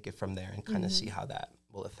receive and take it from there and kind of see how that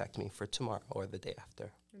will affect me for tomorrow or the day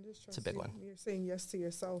after. It's a big one. You're saying yes to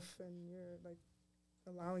yourself, and you're like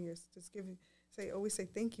allowing always say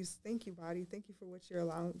thank you, body, thank you for what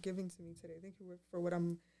you're giving to me today. Thank you for what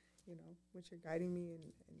I'm, what you're guiding me and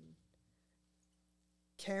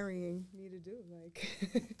carrying me to do.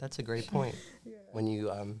 Like That's a great point. Yeah. When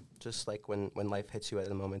you just like when life hits you at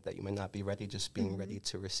a moment that you might not be ready, just being ready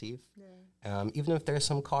to receive. Yeah. Even if there's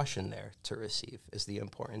some caution there to receive is the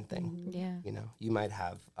important thing. Yeah. You know, you might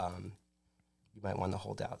have you might want to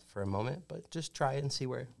hold out for a moment, but just try it and see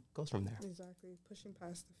where it goes from there. Exactly. Pushing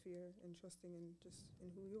past the fear and trusting in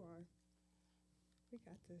who you are. We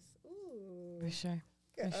got this. Ooh. For sure.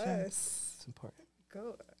 Look at For sure. us. It's important.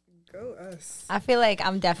 Go us. I feel like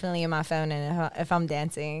I'm definitely in my feminine if I'm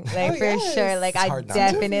dancing, like for yes. sure. Like It's I hard not to.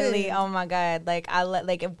 definitely, Movement. oh my god, like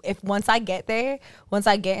if once I get there, once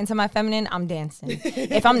I get into my feminine, I'm dancing.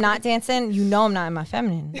 If I'm not dancing, I'm not in my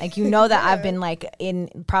feminine. Like that I've been like in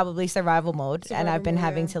probably survival mode, and I've been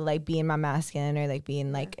having to like be in my masculine or like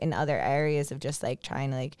being like in other areas of just like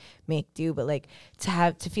trying to like make do, but like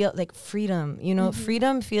to feel like freedom.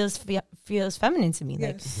 Freedom feels feminine to me.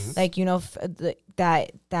 Yes. Like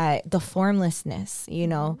the formlessness,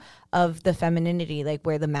 of the femininity, like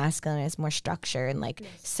where the masculine is more structure and like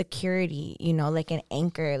security, like an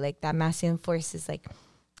anchor, like that masculine force is like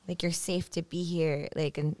you're safe to be here,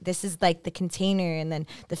 like, and this is like the container, and then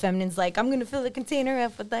the feminine's like, I'm gonna fill the container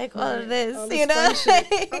up with like all of this, all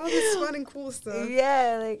this fun and cool stuff.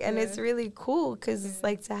 Yeah, like, and it's really cool because it's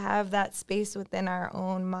like to have that space within our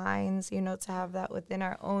own minds, to have that within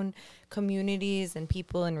our own communities and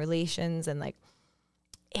people and relations, and like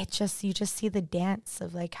you just see the dance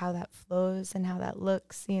of like how that flows and how that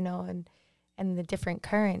looks, and the different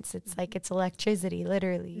currents. It's like it's electricity,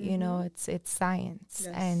 literally, it's science,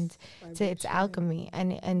 and it's alchemy,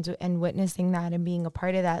 and witnessing that and being a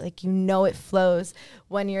part of that, like it flows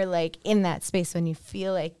when you're like in that space, when you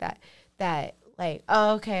feel like that like,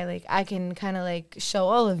 oh, okay, like I can kind of like show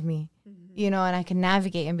all of me, and I can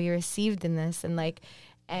navigate and be received in this, and like,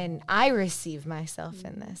 and I receive myself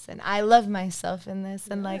in this, and I love myself in this,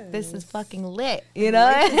 and like this is fucking lit,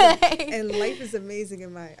 And life is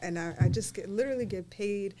amazing I just literally get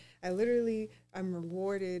paid. I'm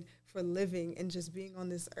rewarded for living and just being on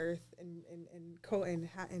this earth and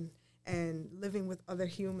living with other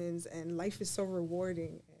humans, and life is so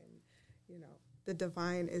rewarding, and the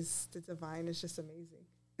divine is just amazing.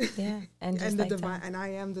 Yeah, and just the like divine, and I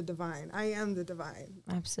am the divine. I am the divine.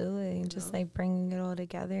 Absolutely, and just like bringing it all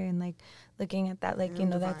together and like looking at that, like,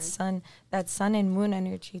 Divine. that sun and moon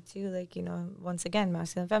energy too. Like, once again,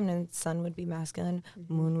 masculine, feminine. Sun would be masculine,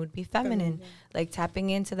 moon would be feminine. Like tapping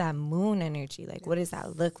into that moon energy. Like, what does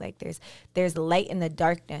that look like? There's light in the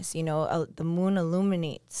darkness. The moon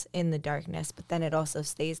illuminates in the darkness, but then it also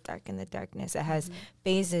stays dark in the darkness. It has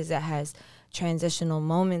phases. It has transitional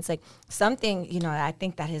moments, like something, I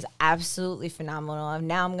think that is absolutely phenomenal. And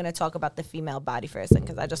now I'm going to talk about the female body for a second,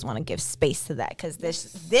 because I just want to give space to that, because this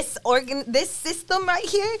system right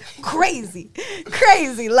here, crazy.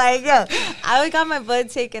 Like, yo, I got my blood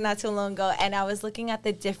taken not too long ago, and I was looking at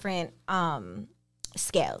the different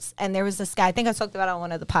scales, and there was this guy, I think I talked about it on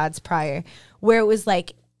one of the pods prior, where it was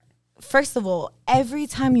like, first of all, every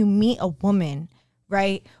time you meet a woman,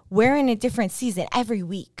 right, we're in a different season every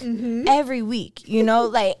week,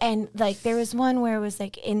 like, and like there was one where it was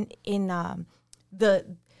like in the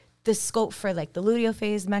scope for like the luteal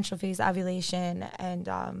phase, menstrual phase, ovulation, and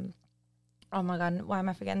oh my God, why am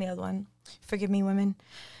I forgetting the other one? Forgive me, women.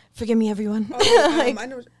 Forgive me, everyone. I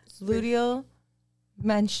know. Luteal,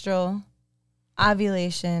 menstrual,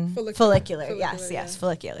 ovulation, follicular. Yes,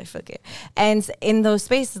 follicular. And in those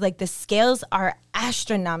spaces, like the scales are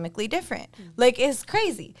astronomically different. Like, it's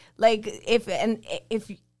crazy. Like if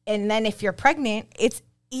you're pregnant, it's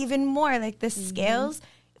even more. Like the scales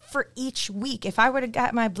for each week. If I were to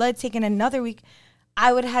get my blood taken another week,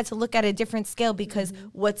 I would have had to look at a different scale, because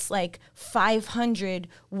what's like 500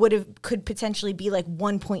 could potentially be like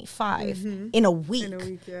 1.5 in a week.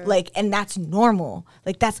 Like, and that's normal.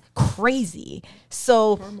 Like, that's crazy.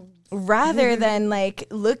 So rather than like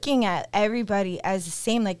looking at everybody as the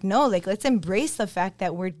same, like, no, like, let's embrace the fact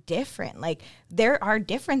that we're different. Like, there are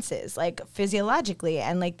differences, like, physiologically,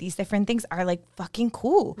 and like these different things are like fucking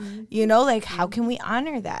cool. Like, how can we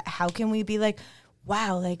honor that? How can we be like,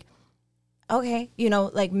 wow, like, okay,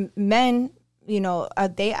 like men, y'all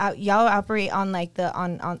operate on like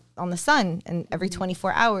on the sun, and every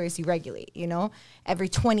 24 hours you regulate, every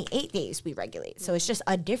 28 days we regulate. So it's just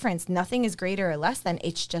a difference. Nothing is greater or less than,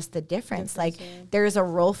 it's just a difference. Like, there's a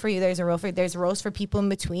role for you. There's roles for people in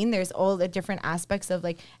between. There's all the different aspects of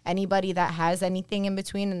like anybody that has anything in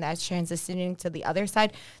between and that's transitioning to the other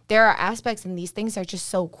side. There are aspects, and these things are just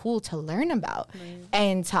so cool to learn about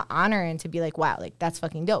and to honor, and to be like, wow, like, that's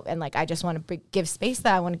fucking dope. And like, I just want to give space to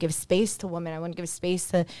that. I want to give space to women. I want to give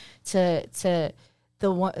space to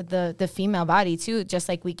the female body too, just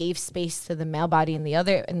like we gave space to the male body in the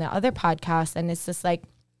other podcast. And it's just like,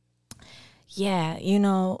 yeah,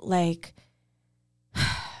 like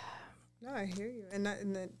no, I hear you. And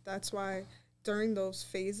that's why during those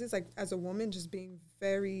phases, like, as a woman, just being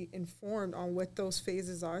very informed on what those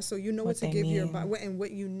phases are, so what to give your body and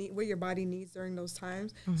what you need, what your body needs during those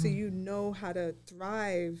times, so you know how to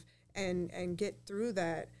thrive and get through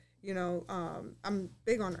that. I'm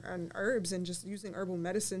big on herbs and just using herbal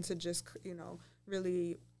medicine to just,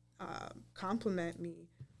 really complement me.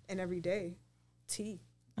 And every day, tea.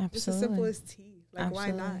 Absolutely. Just as simple as tea. Like,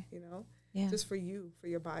 Absolutely. why not, Yeah. Just for you, for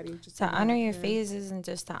your body. Just to honor your phases, and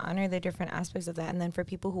just to honor the different aspects of that. And then for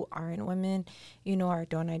people who aren't women, or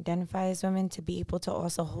don't identify as women, to be able to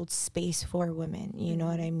also hold space for women, you know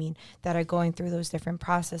what I mean, that are going through those different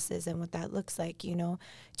processes and what that looks like,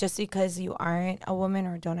 Just because you aren't a woman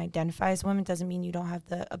or don't identify as a woman doesn't mean you don't have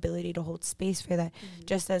the ability to hold space for that,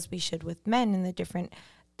 just as we should with men and the different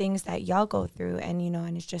things that y'all go through. And,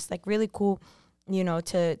 and it's just like really cool,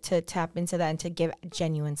 to tap into that and to give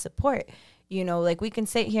genuine support. Like, we can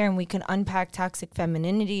sit here and we can unpack toxic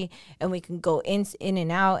femininity, and we can go in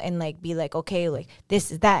and out and like be like, okay, like,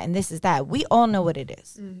 this is that and this is that. We all know what it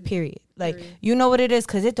is, period. Like, you know what it is,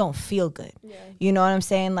 because it don't feel good. Yeah. You know what I'm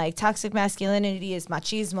saying? Like, toxic masculinity is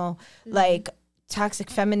machismo. Like, toxic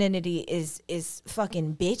femininity is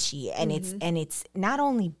fucking bitchy. And it's not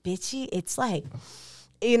only bitchy, it's like,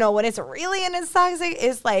 when it's really in its toxic,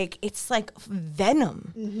 it's like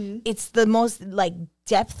venom. It's the most like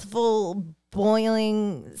depthful,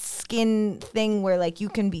 boiling skin thing where like you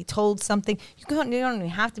can be told something. You don't even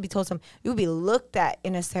have to be told something. You'll be looked at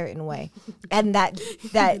in a certain way, and that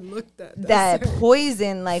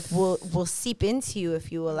poison like will seep into you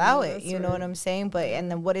if you allow it. You know what I'm saying? But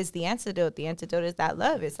and then what is the antidote? The antidote is that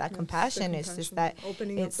love. It's that compassion. It's just that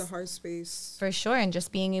opening up the heart space for sure, and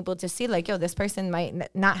just being able to see like, yo, this person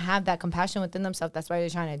might not have that compassion within themselves. That's why they're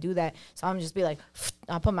trying to do that. So I'm just be like,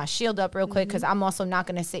 I'll put my shield up real quick, because I'm also not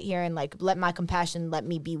gonna sit here and like let my compassion let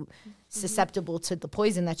me be susceptible to the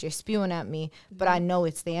poison that you're spewing at me. But I know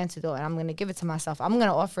it's the antidote, and I'm going to give it to myself. I'm going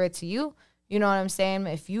to offer it to you. You know what I'm saying?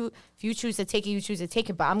 If you choose to take it, you choose to take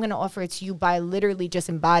it. But I'm going to offer it to you by literally just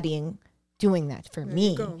embodying doing that for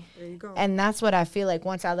me. There you go. And that's what I feel like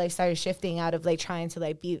once I like started shifting out of like trying to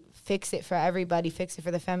like fix it for everybody, fix it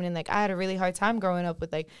for the feminine. Like I had a really hard time growing up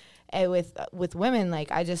with like with women.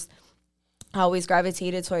 Like I always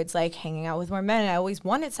gravitated towards like hanging out with more men. I always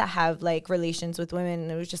wanted to have like relations with women.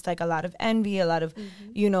 And it was just like a lot of envy, a lot of,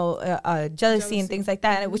 jealousy and things like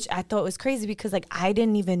that, which I thought was crazy because like I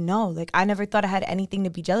didn't even know. Like I never thought I had anything to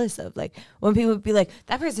be jealous of. Like when people would be like,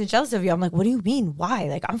 that person's jealous of you, I'm like, what do you mean? Why?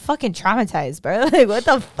 Like I'm fucking traumatized, bro. Like what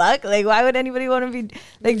the fuck? Like why would anybody want to be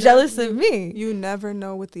like jealous of me? You never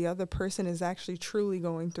know what the other person is actually truly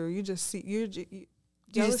going through. You just see you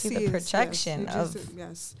just see the projection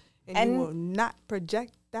yes. And you will not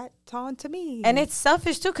project that onto me. And it's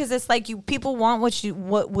selfish too, because it's like people want what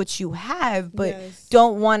you have, but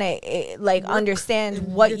don't want to like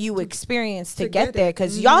understand what you experienced to get there.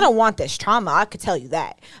 Because y'all don't want this trauma. I could tell you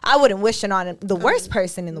that. I wouldn't wish it on the worst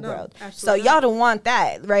person in the world. So y'all don't want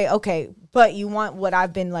that, right? Okay, but you want what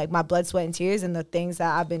I've been like, my blood, sweat, and tears, and the things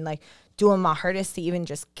that I've been like doing my hardest to even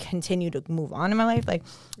just continue to move on in my life. Like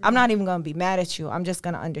I'm not even going to be mad at you. I'm just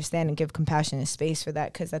going to understand and give compassion and space for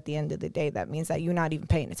that, because at the end of the day, that means that you're not even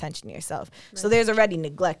paying attention to yourself. Right. So there's already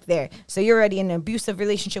neglect there. So you're already in an abusive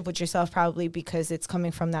relationship with yourself, probably because it's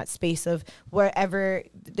coming from that space of wherever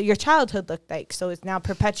your childhood looked like. So it's now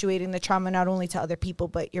perpetuating the trauma not only to other people,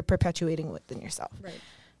 but you're perpetuating within yourself. Right.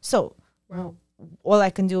 So all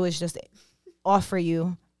I can do is just offer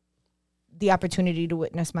you the opportunity to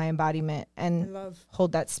witness my embodiment and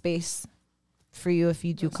hold that space for you if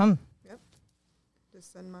you do come. Yep.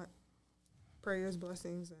 Just send my prayers,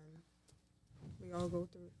 blessings, and we all go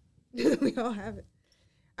through it. We all have it.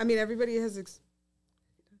 I mean, everybody has.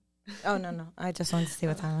 Oh, no. I just wanted to see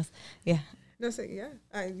what time it was. Yeah. No,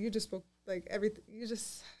 you just spoke like everything. You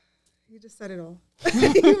just said it all.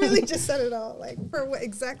 You really just said it all. Like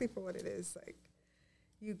exactly for what it is. Like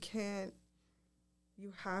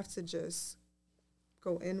you have to just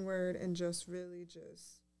go inward and just really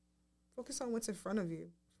just focus on what's in front of you.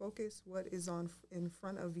 Focus what is in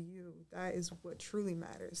front of you. That is what truly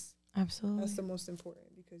matters. Absolutely. That's the most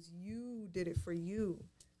important, because you did it for you.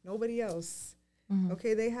 Nobody else. Mm-hmm.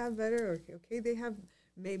 Okay, they have better. Okay, they have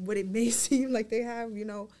what it may seem like they have,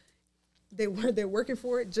 they're working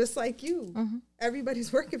for it just like you. Mm-hmm.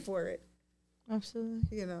 Everybody's working for it.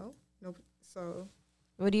 Absolutely. So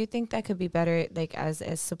what do you think that could be better, like as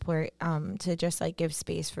support, to just like give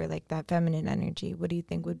space for like that feminine energy? What do you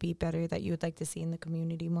think would be better that you would like to see in the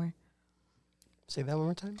community more? Say that one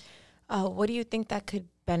more time. What do you think that could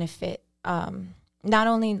benefit, not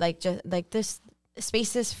only like just like this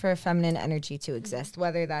spaces for feminine energy to exist,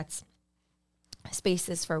 whether that's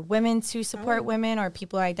spaces for women to support women or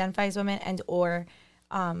people who identify as women, and or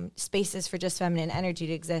spaces for just feminine energy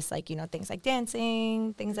to exist, like, things like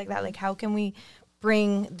dancing, things like that. Like how can we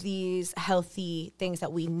bring these healthy things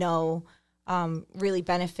that we know really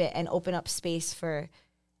benefit and open up space for,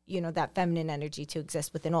 that feminine energy to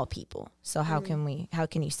exist within all people? So how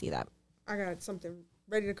can you see that? I got something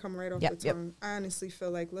ready to come right off the tongue. Yep. I honestly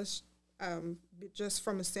feel like let's just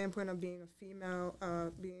from a standpoint of being a female,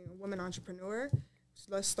 being a woman entrepreneur,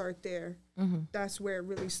 let's start there. Mm-hmm. That's where it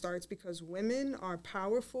really starts, because women are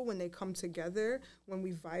powerful when they come together, when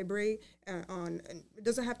we vibrate and it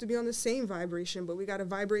doesn't have to be on the same vibration, but we got to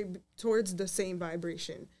vibrate towards the same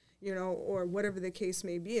vibration, or whatever the case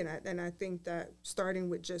may be. And I think that starting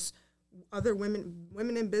with just other women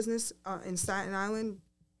in business in Staten Island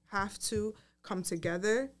have to come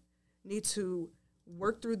together, need to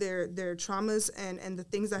work through their traumas and the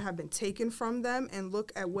things that have been taken from them, and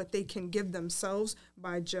look at what they can give themselves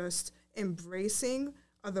by just embracing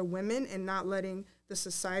other women and not letting the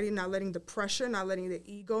society, not letting the pressure, not letting the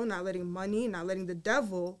ego, not letting money, not letting the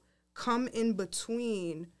devil come in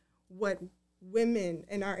between what women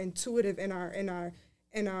and our intuitive and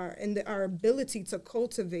our ability to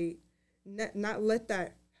cultivate, not let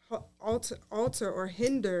that alter or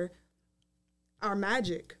hinder our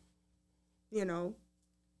magic.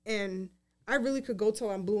 And I really could go till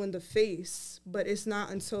I'm blue in the face, but it's not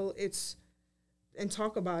until and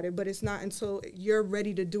talk about it, but it's not until you're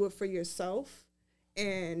ready to do it for yourself.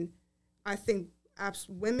 And I think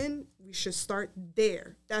women, we should start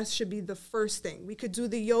there. That should be the first thing. We could do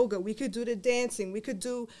the yoga, we could do the dancing, we could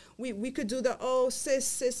do the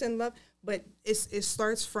sis and love, but it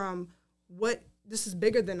starts from this is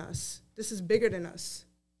bigger than us. This is bigger than us.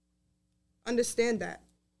 Understand that.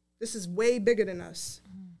 This is way bigger than us.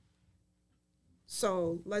 Mm-hmm.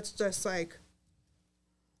 So let's just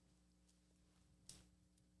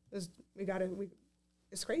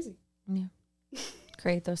it's crazy. Yeah.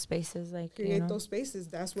 create those spaces, like create those spaces.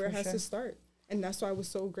 That's where it has sure. to start. And that's why I was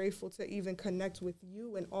so grateful to even connect with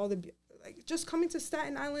you and all the, like, just coming to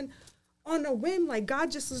Staten Island on a whim. Like, God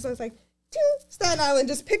just was like, Staten Island,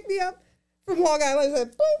 just picked me up from Long Island and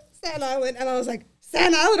said, boom, Staten Island. And I was like,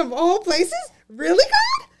 Staten Island of all places? Really,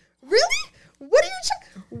 God? Really?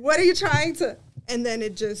 What are you trying to? And then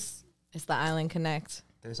it just. It's the Island Connect.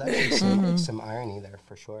 There's actually some irony there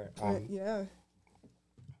for sure. Yeah.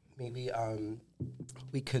 Maybe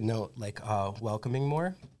we could note, like, welcoming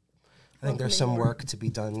more. I think there's some work to be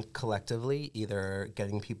done collectively, either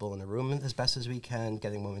getting people in a room as best as we can,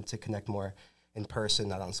 getting women to connect more in person,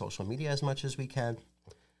 not on social media as much as we can.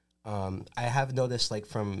 I have noticed, like,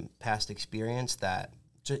 from past experience that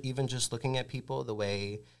even just looking at people, the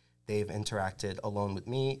way they've interacted alone with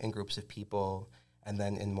me in groups of people, and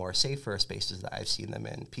then in more safer spaces that I've seen them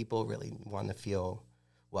in, people really want to feel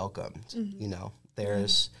welcomed. You know,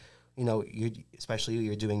 there's, you know, especially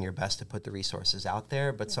you're doing your best to put the resources out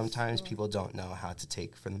there, but sometimes people don't know how to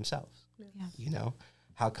take for themselves. You know,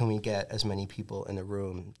 how can we get as many people in a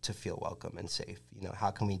room to feel welcome and safe? You know,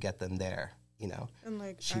 how can we get them there? You know, and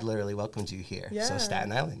like she literally welcomed you here. So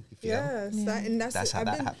Staten Island, you feel? And that's how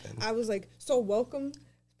that happened. I was like so welcomed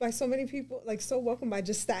by so many people, like so welcomed by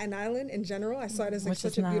just Staten Island in general. I saw it as like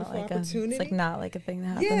such a beautiful opportunity. It's like not like a thing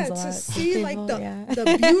that happens a lot. To see people, like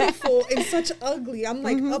the beautiful and such ugly. I'm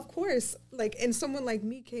like, of course, like, and someone like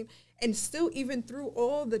me came, and still even through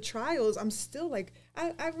all the trials, I'm still like,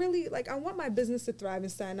 I really, like, I want my business to thrive in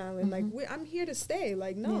Staten Island. Like, I'm here to stay.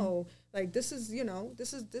 Like, no, like, this is, you know,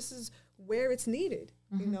 this is where it's needed.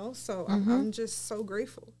 You know, so I'm just so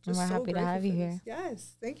grateful. And we're happy to have you here.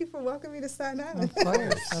 Yes, thank you for welcoming me to Staten Island.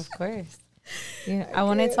 Of course. Yeah, I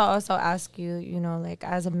wanted to also ask you, you know, like,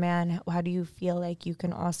 as a man, how do you feel like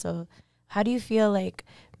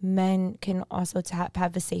men can also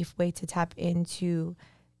have a safe way to tap into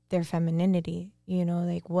their femininity? You know,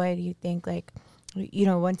 like, what do you think, like, you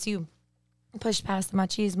know, once you push past the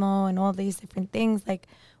machismo and all these different things, like,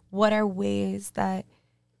 what are ways that,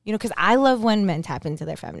 you know, because I love when men tap into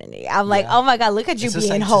their femininity. I'm like, oh my God, look at you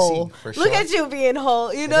being whole. Look at you being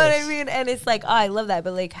whole. You know what I mean? And it's like, oh, I love that.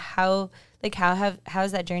 But like, how's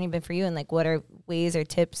that journey been for you? And like, what are ways or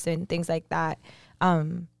tips and things like that? I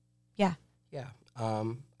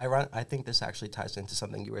think this actually ties into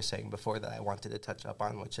something you were saying before that I wanted to touch up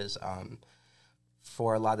on, which is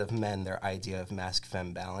for a lot of men, their idea of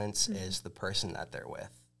masc-fem balance is the person that they're with.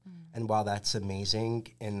 And while that's amazing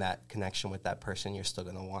in that connection with that person, you're still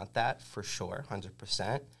going to want that for sure,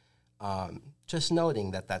 100%. Just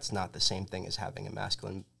noting that that's not the same thing as having a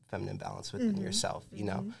masculine, feminine balance within yourself, you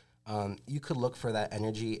know. You could look for that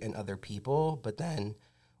energy in other people, but then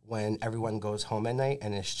when everyone goes home at night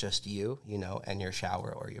and it's just you, you know, and your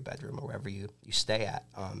shower or your bedroom or wherever you stay at,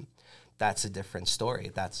 that's a different story.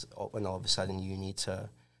 That's when all of a sudden you need to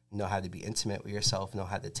know how to be intimate with yourself, know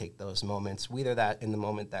how to take those moments. Whether that in the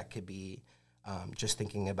moment that could be just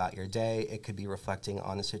thinking about your day. It could be reflecting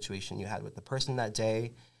on the situation you had with the person that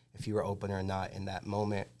day, if you were open or not in that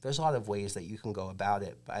moment. There's a lot of ways that you can go about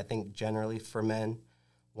it. But I think generally for men,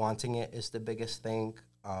 wanting it is the biggest thing.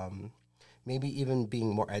 Maybe even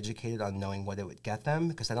being more educated on knowing what it would get them,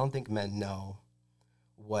 because I don't think men know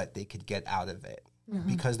what they could get out of it.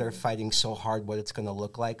 Because they're fighting so hard what it's going to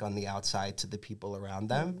look like on the outside to the people around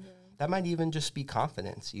them. That might even just be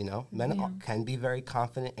confidence, you know? Men can be very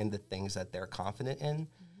confident in the things that they're confident in,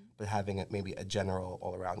 but having maybe a general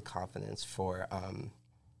all-around confidence for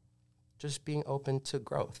just being open to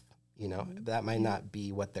growth, you know? That might not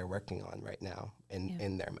be what they're working on right now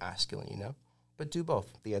in their masculine, you know? But do both.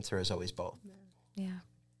 The answer is always both. Yeah,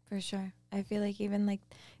 for sure. I feel like even like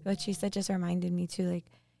what she said just reminded me too, like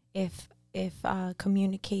if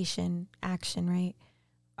communication, action, right,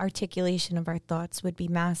 articulation of our thoughts would be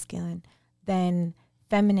masculine, then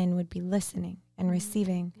feminine would be listening and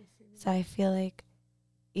receiving. So I feel like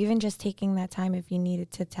even just taking that time, if you needed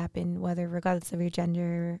to tap in, whether regardless of your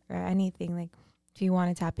gender or anything, like if you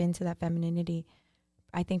want to tap into that femininity,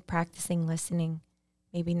 I think practicing listening,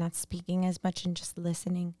 maybe not speaking as much and just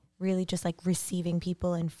listening, really just like receiving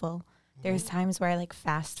people in full. There's times where I like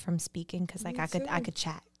fast from speaking because like I could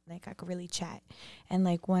chat. Like I could really chat, and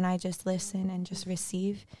like when I just listen and just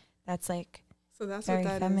receive, that's like so that's very what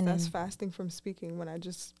that feminine. Is. That's fasting from speaking when I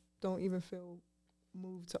just don't even feel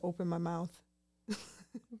moved to open my mouth.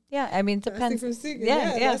 Yeah, I mean it depends. From speaking.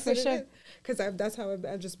 Yeah, for sure. Because that's how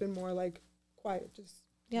I've just been more like quiet, just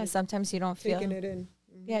like, sometimes you don't feel taking it in.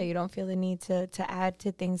 Yeah, you don't feel the need to add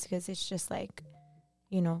to things because it's just like,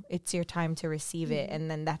 you know, it's your time to receive it,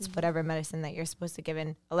 and then that's whatever medicine that you're supposed to give.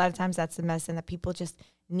 And a lot of times that's the medicine that people just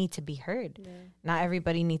need to be heard. Not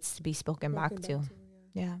everybody needs to be spoken back to.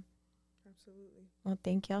 Yeah. Absolutely. Well,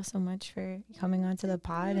 thank y'all so much for coming onto the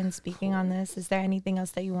pod and speaking on this. Is there anything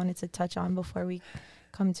else that you wanted to touch on before we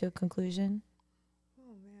come to a conclusion?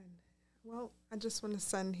 Oh, man. Well, I just want to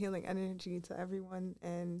send healing energy to everyone.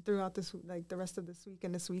 And throughout this, like the rest of this week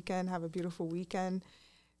and this weekend, have a beautiful weekend.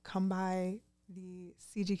 Come by the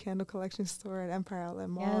CG Candle Collection store at Empire Outlet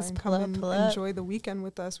Mall and come and enjoy the weekend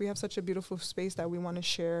with us. We have such a beautiful space that we want to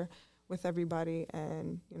share with everybody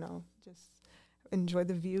and, you know, just enjoy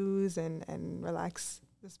the views and relax.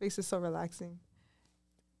 The space is so relaxing.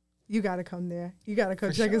 You got to come there. You got to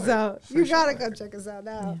come check us out. You got to come check us out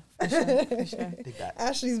now. Yeah, for sure.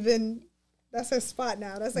 Ashley's been, that's her spot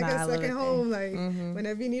now. That's like her second home. Like,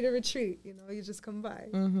 whenever you need a retreat, you know, you just come by.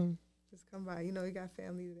 Just come by. You know, you got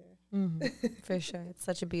family there. For sure. It's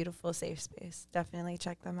such a beautiful, safe space. Definitely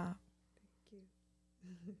check them out.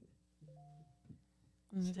 Thank you.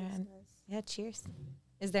 Yeah, cheers.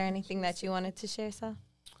 Is there anything that you wanted to share, Sal?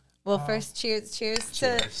 Well, first, cheers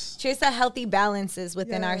to healthy balances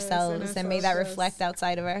within ourselves, and may that reflect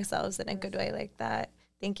outside of ourselves in a good way like that.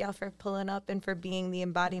 Thank y'all for pulling up and for being the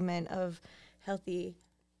embodiment of healthy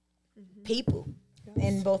people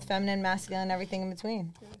in both feminine, masculine, and everything in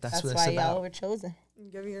between. That's why y'all were chosen.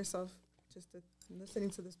 And giving yourself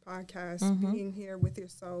listening to this podcast, being here with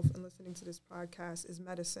yourself and listening to this podcast is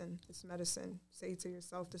medicine. It's medicine. Say to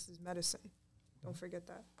yourself, this is medicine. Don't forget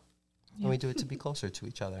that. And we do it to be closer to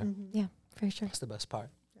each other. Yeah, for sure. That's the best part.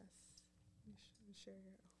 Yes. You share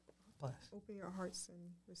open your hearts and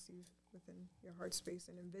receive within your heart space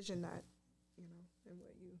and envision that, you know, and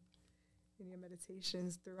what you, in your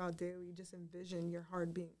meditations throughout daily, you just envision your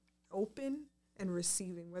heart being open and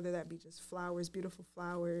receiving, whether that be just flowers, beautiful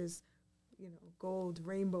flowers, you know, gold,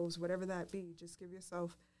 rainbows, whatever that be. Just give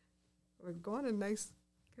yourself, or go on a nice,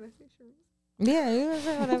 can I say shrooms? Yeah, you can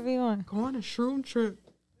say whatever you want. Go on a shroom trip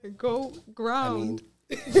and go ground.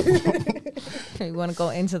 You want to go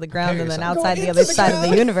into the ground and then outside the other side of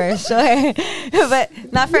the universe, sure.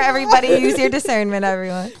 But not for everybody. Use your discernment,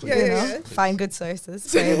 everyone. Yeah. Find good sources.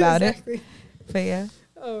 Pray about it. But yeah.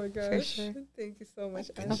 Oh my gosh. For sure. Thank you so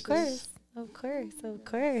much, Ashley. Of course.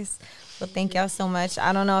 Well, thank y'all so much.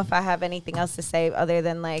 I don't know if I have anything else to say other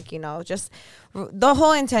than, like, you know, just the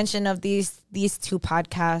whole intention of these two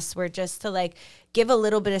podcasts were just to, like, give a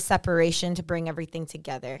little bit of separation to bring everything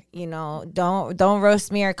together. You know, don't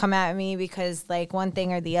roast me or come at me because, like, one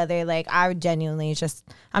thing or the other. Like, I genuinely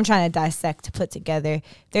I'm trying to dissect to put together.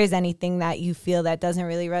 If there's anything that you feel that doesn't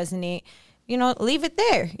really resonate, you know, leave it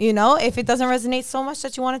there. You know, if it doesn't resonate so much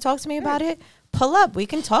that you want to talk to me about it, pull up. We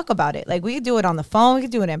can talk about it. Like, we could do it on the phone. We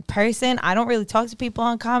could do it in person. I don't really talk to people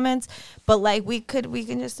on comments, but, like, we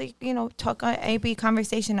can just, like, you know, talk on AB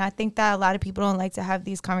conversation. I think that a lot of people don't like to have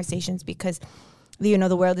these conversations because, you know,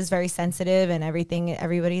 the world is very sensitive and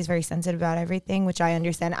everybody is very sensitive about everything, which I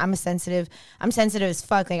understand. I'm sensitive as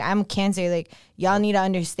fuck. Like, I'm Cancer. Like, y'all need to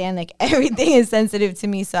understand, like, everything is sensitive to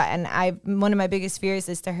me. So, and one of my biggest fears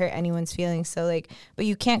is to hurt anyone's feelings. So, like, but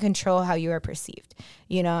you can't control how you are perceived,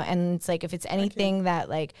 you know? And it's like, if it's anything that,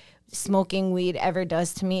 like, smoking weed ever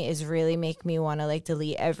does to me is really make me want to, like,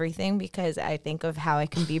 delete everything because I think of how I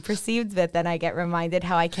can be perceived, but then I get reminded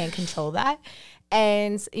how I can't control that.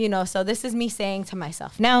 And, you know, so this is me saying to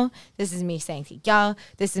myself now, this is me saying to y'all,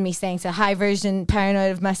 this is me saying to high version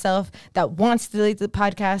paranoid of myself that wants to delete the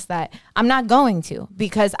podcast that I'm not going to,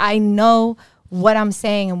 because I know what I'm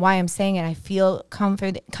saying and why I'm saying it. I feel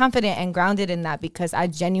confident and grounded in that because I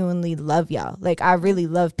genuinely love y'all. Like, I really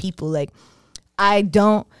love people. Like, I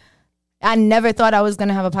never thought I was going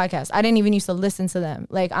to have a podcast. I didn't even used to listen to them.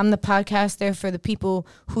 Like, I'm the podcaster for the people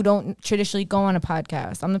who don't traditionally go on a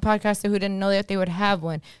podcast. I'm the podcaster who didn't know that they would have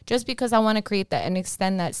one. Just because I want to create that and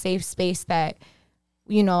extend that safe space that,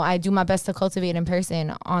 you know, I do my best to cultivate in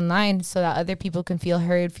person online so that other people can feel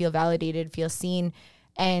heard, feel validated, feel seen.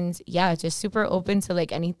 And yeah, just super open to,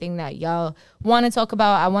 like, anything that y'all want to talk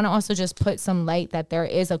about. I want to also just put some light that there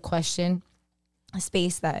is a question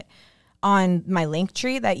space that on my link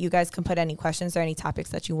tree that you guys can put any questions or any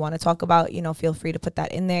topics that you want to talk about. You know, feel free to put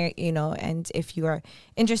that in there, you know, and if you are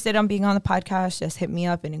interested in being on the podcast, just hit me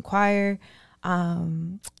up and inquire. I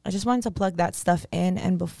just wanted to plug that stuff in.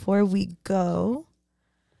 And before we go,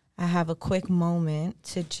 I have a quick moment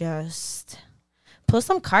to just pull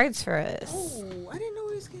some cards for us. Oh, I didn't know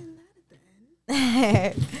we was getting that at the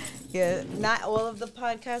end. Yeah, not all of the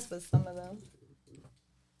podcasts, but some of them.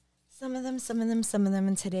 Some of them,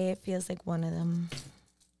 and today it feels like one of them.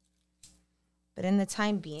 But in the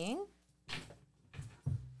time being,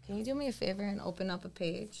 can you do me a favor and open up a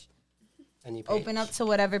page? Any page? Open up to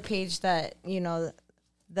whatever page that, you know,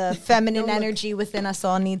 the feminine energy within us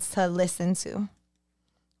all needs to listen to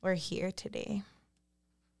or hear today.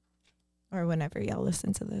 or whenever y'all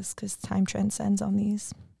listen to this, because time transcends on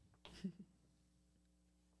these.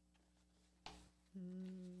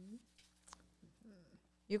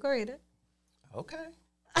 You can read it. Okay.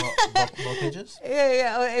 Both pages?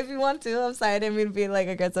 Yeah. If you want to. I'm sorry. I didn't mean to be like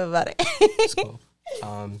aggressive about it. It's cool.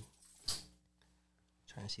 Trying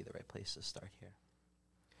to see the right place to start here.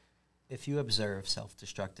 If you observe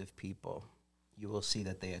self-destructive people, you will see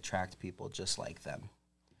that they attract people just like them.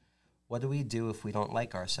 What do we do if we don't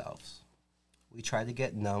like ourselves? We try to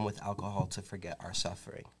get numb with alcohol to forget our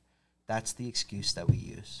suffering. That's the excuse that we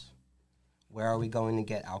use. Where are we going to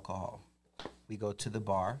get alcohol? We go to the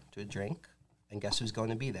bar to drink, and guess who's going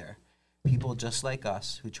to be there? People just like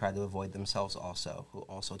us who try to avoid themselves also, who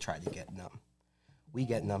also try to get numb. We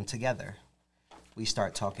get numb together. We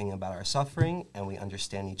start talking about our suffering, and we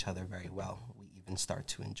understand each other very well. We even start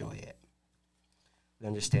to enjoy it. We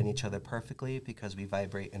understand each other perfectly because we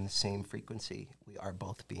vibrate in the same frequency. We are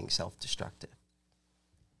both being self-destructive.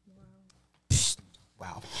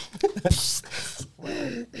 Wow.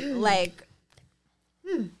 Like,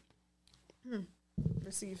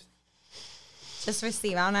 Receive. just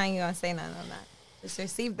receive. I'm not even going to say nothing on that. Just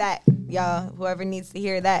receive that, y'all. Whoever needs to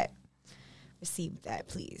hear that, receive that,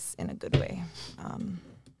 please, in a good way,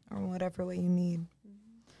 or whatever way you need.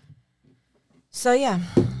 So, yeah.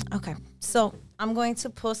 Okay. So, I'm going to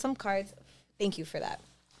pull some cards. Thank you for that.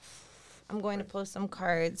 I'm going to pull some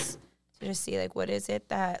cards to just see, like, what is it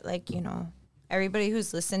that, like, you know, everybody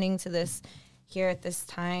who's listening to this here at this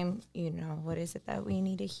time, you know, what is it that we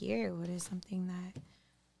need to hear? What is something that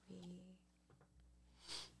we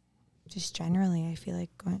just generally, I feel like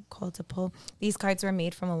called to pull. These cards were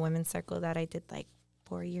made from a women's circle that I did like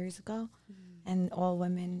 4 years ago, and all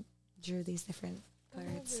women drew these different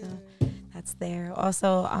cards. So that's there.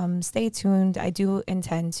 Also, stay tuned. I do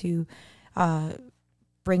intend to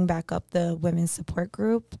bring back up the women's support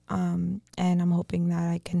group, and I'm hoping that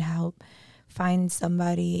I can help find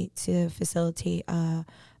somebody to facilitate a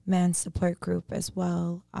man's support group as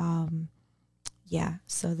well. Yeah,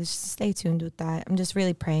 so just stay tuned with that. I'm just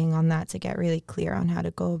really praying on that to get really clear on how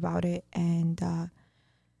to go about it, and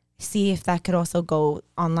see if that could also go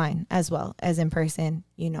online as well as in person.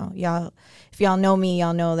 You know, y'all, if y'all know me,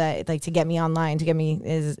 y'all know that like to get me online, to get me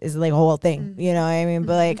is like a whole thing. You know what I mean?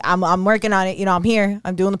 But like I'm working on it. You know, I'm here.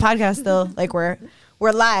 I'm doing the podcast still. Like we're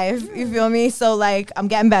live. You feel me? So like I'm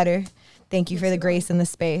getting better. Thank you for the grace and the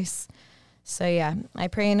space. So yeah, I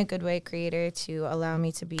pray in a good way, Creator, to allow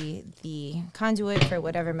me to be the conduit for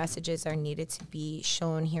whatever messages are needed to be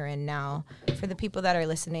shown here and now for the people that are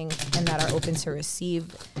listening and that are open to receive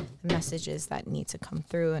the messages that need to come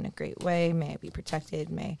through in a great way. May I be protected.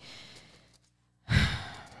 May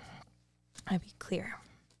I be clear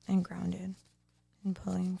and grounded and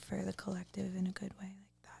pulling for the collective in a good way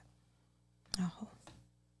like that. Oh.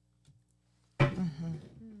 Mm-hmm.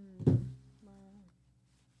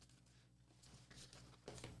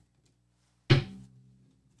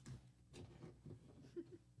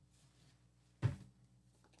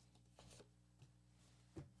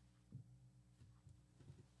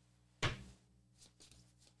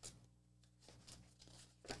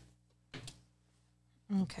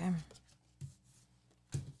 Okay.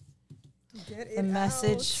 The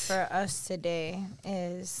message for us today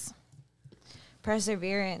is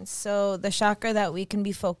perseverance. So the chakra that we can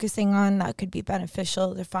be focusing on that could be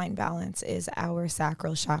beneficial to find balance is our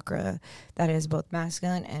sacral chakra, that is both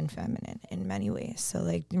masculine and feminine in many ways. So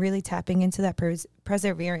like really tapping into that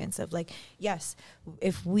perseverance of like, yes,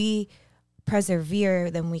 if we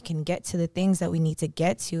persevere, then we can get to the things that we need to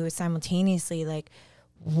get to. Simultaneously, like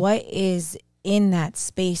what is in that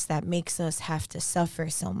space that makes us have to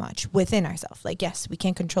suffer so much within ourselves. Like, yes, we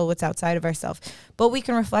can't control what's outside of ourselves, but we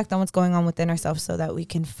can reflect on what's going on within ourselves so that we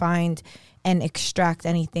can find and extract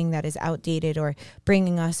anything that is outdated or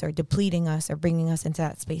bringing us or depleting us or bringing us into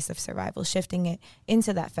that space of survival, shifting it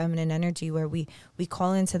into that feminine energy where we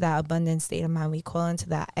call into that abundant state of mind. We call into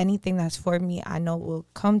that anything that's for me, I know will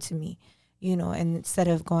come to me, you know, and instead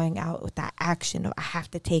of going out with that action of I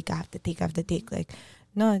have to take, like,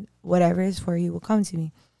 no, whatever is for you will come to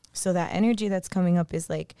me. So that energy that's coming up is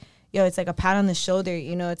like, yo, it's like a pat on the shoulder,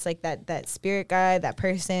 you know, it's like that spirit guide, that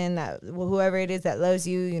person, that whoever it is that loves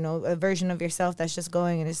you, you know, a version of yourself that's just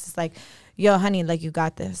going, and it's just like, yo, honey, like you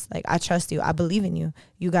got this. Like, I trust you. I believe in you.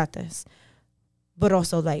 You got this. But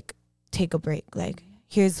also like, take a break. Like,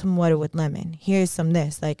 here's some water with lemon. Here's some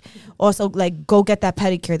this. Like, also like go get that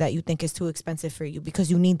pedicure that you think is too expensive for you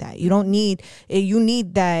because you need that. You don't need, you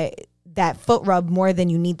need that foot rub more than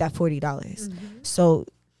you need that $40. So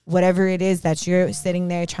whatever it is that you're sitting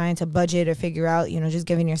there trying to budget or figure out, you know, just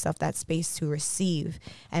giving yourself that space to receive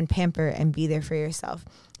and pamper and be there for yourself.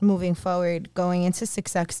 moving forward, going into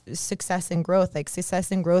success and growth. Like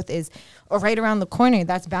success and growth is right around the corner.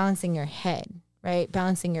 That's balancing your head, right?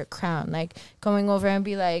 Balancing your crown, like going over and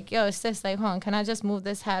be like, yo, sis, like, hold on, can I just move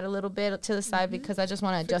this hat a little bit to the side because I just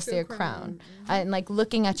want to adjust your crown. And like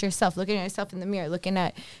looking at yourself in the mirror, looking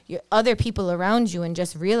at your other people around you and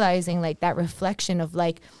just realizing like that reflection of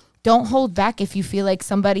like, don't hold back if you feel like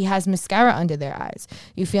somebody has mascara under their eyes.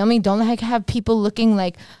 You feel me? Don't like have people looking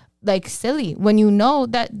like silly when you know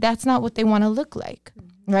that that's not what they want to look like,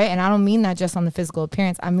 right? And I don't mean that just on the physical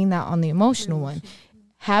appearance. I mean that on the emotional one.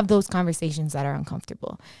 Have those conversations that are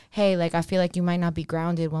uncomfortable. Hey, like, I feel like you might not be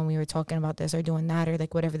grounded when we were talking about this or doing that, or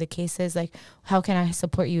like whatever the case is. Like, how can I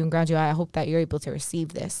support you and ground you? I hope that you're able to receive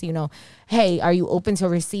this, you know. Hey, are you open to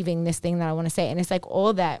receiving this thing that I want to say? And it's like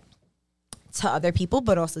all that to other people,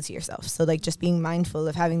 but also to yourself. So like just being mindful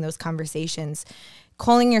of having those conversations,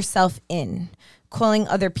 calling yourself in, calling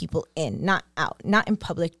other people in, not out, not in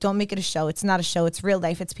public. Don't make it a show. It's not a show. It's real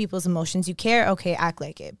life. It's people's emotions. You care? Okay, act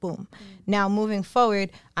like it. Boom. Now moving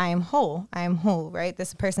forward, I am whole, right?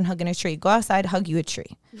 This person hugging a tree. Go outside, hug you a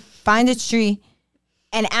tree. Find a tree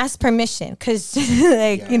and ask permission, because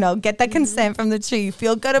you know, get that consent from the tree. You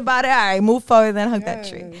feel good about it. All right, move forward, then hug that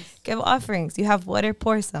tree. Give offerings. You have water,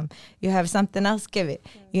 pour some. You have something else, give it.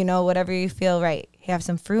 You know, whatever you feel right. You have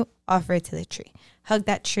some fruit, offer it to the tree. Hug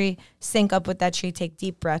that tree, sync up with that tree, take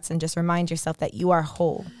deep breaths, and just remind yourself that you are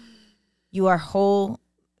whole. You are whole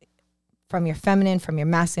from your feminine, from your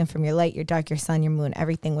masculine, from your light, your dark, your sun, your moon,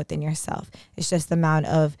 everything within yourself. It's just the amount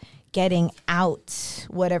of getting out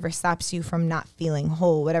whatever stops you from not feeling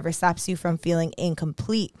whole, whatever stops you from feeling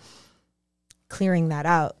incomplete, clearing that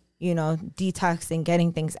out, you know, detoxing,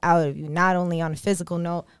 getting things out of you, not only on a physical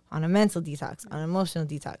note, on a mental detox, on an emotional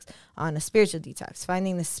detox, on a spiritual detox,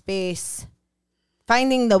 finding the space,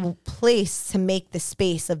 finding the place to make the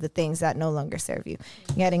space of the things that no longer serve you,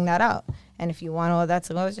 getting that out. And if you want all that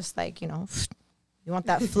to go, just like, you know, you want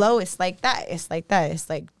that flow, it's like that. It's like that. It's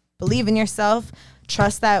like believe in yourself,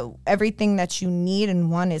 trust that everything that you need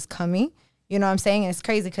and want is coming. You know what I'm saying? And it's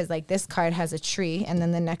crazy because like this card has a tree and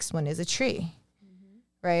then the next one is a tree,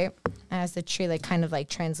 right? And as the tree like kind of like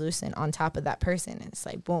translucent on top of that person. And it's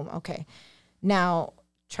like, boom, okay. Now,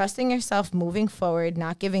 trusting yourself, moving forward,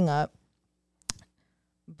 not giving up,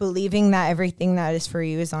 believing that everything that is for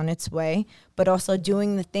you is on its way, but also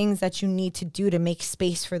doing the things that you need to do to make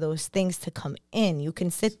space for those things to come in. You can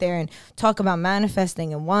sit there and talk about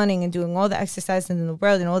manifesting and wanting and doing all the exercises in the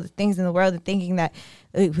world and all the things in the world and thinking that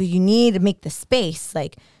you need to make the space.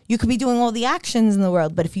 Like you could be doing all the actions in the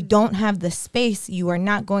world, but if you don't have the space, you are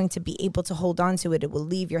not going to be able to hold on to it. It will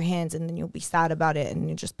leave your hands and then you'll be sad about it and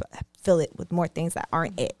you just fill it with more things that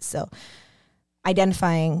aren't it. So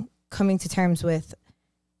identifying, coming to terms with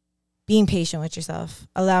being patient with yourself,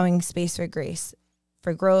 allowing space for grace,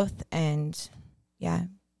 for growth, and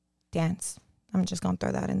dance. I'm just gonna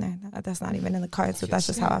throw that in there. That's not even in the cards, but that's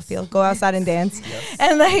just how I feel. Go outside and dance,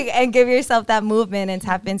 and give yourself that movement and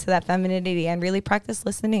tap into that femininity and really practice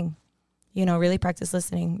listening. You know, really practice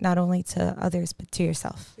listening, not only to others but to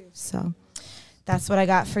yourself. So that's what I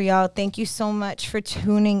got for y'all. Thank you so much for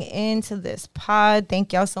tuning in to this pod.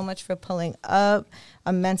 Thank y'all so much for pulling up.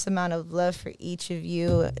 Immense amount of love for each of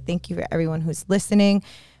you. Thank you for everyone who's listening.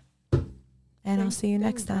 And I'll see you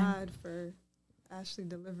next time. Thank God for Ashley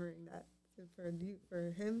delivering that.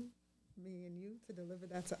 For him, me, and you to deliver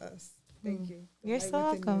that to us. Thank you. You're so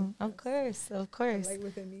welcome. Of course. The light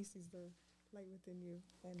within me sees the light within you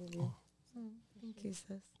and in you. Thank you,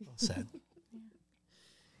 sis. Well said.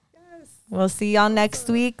 Yes. We'll see y'all next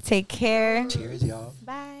week. Take care. Cheers, y'all.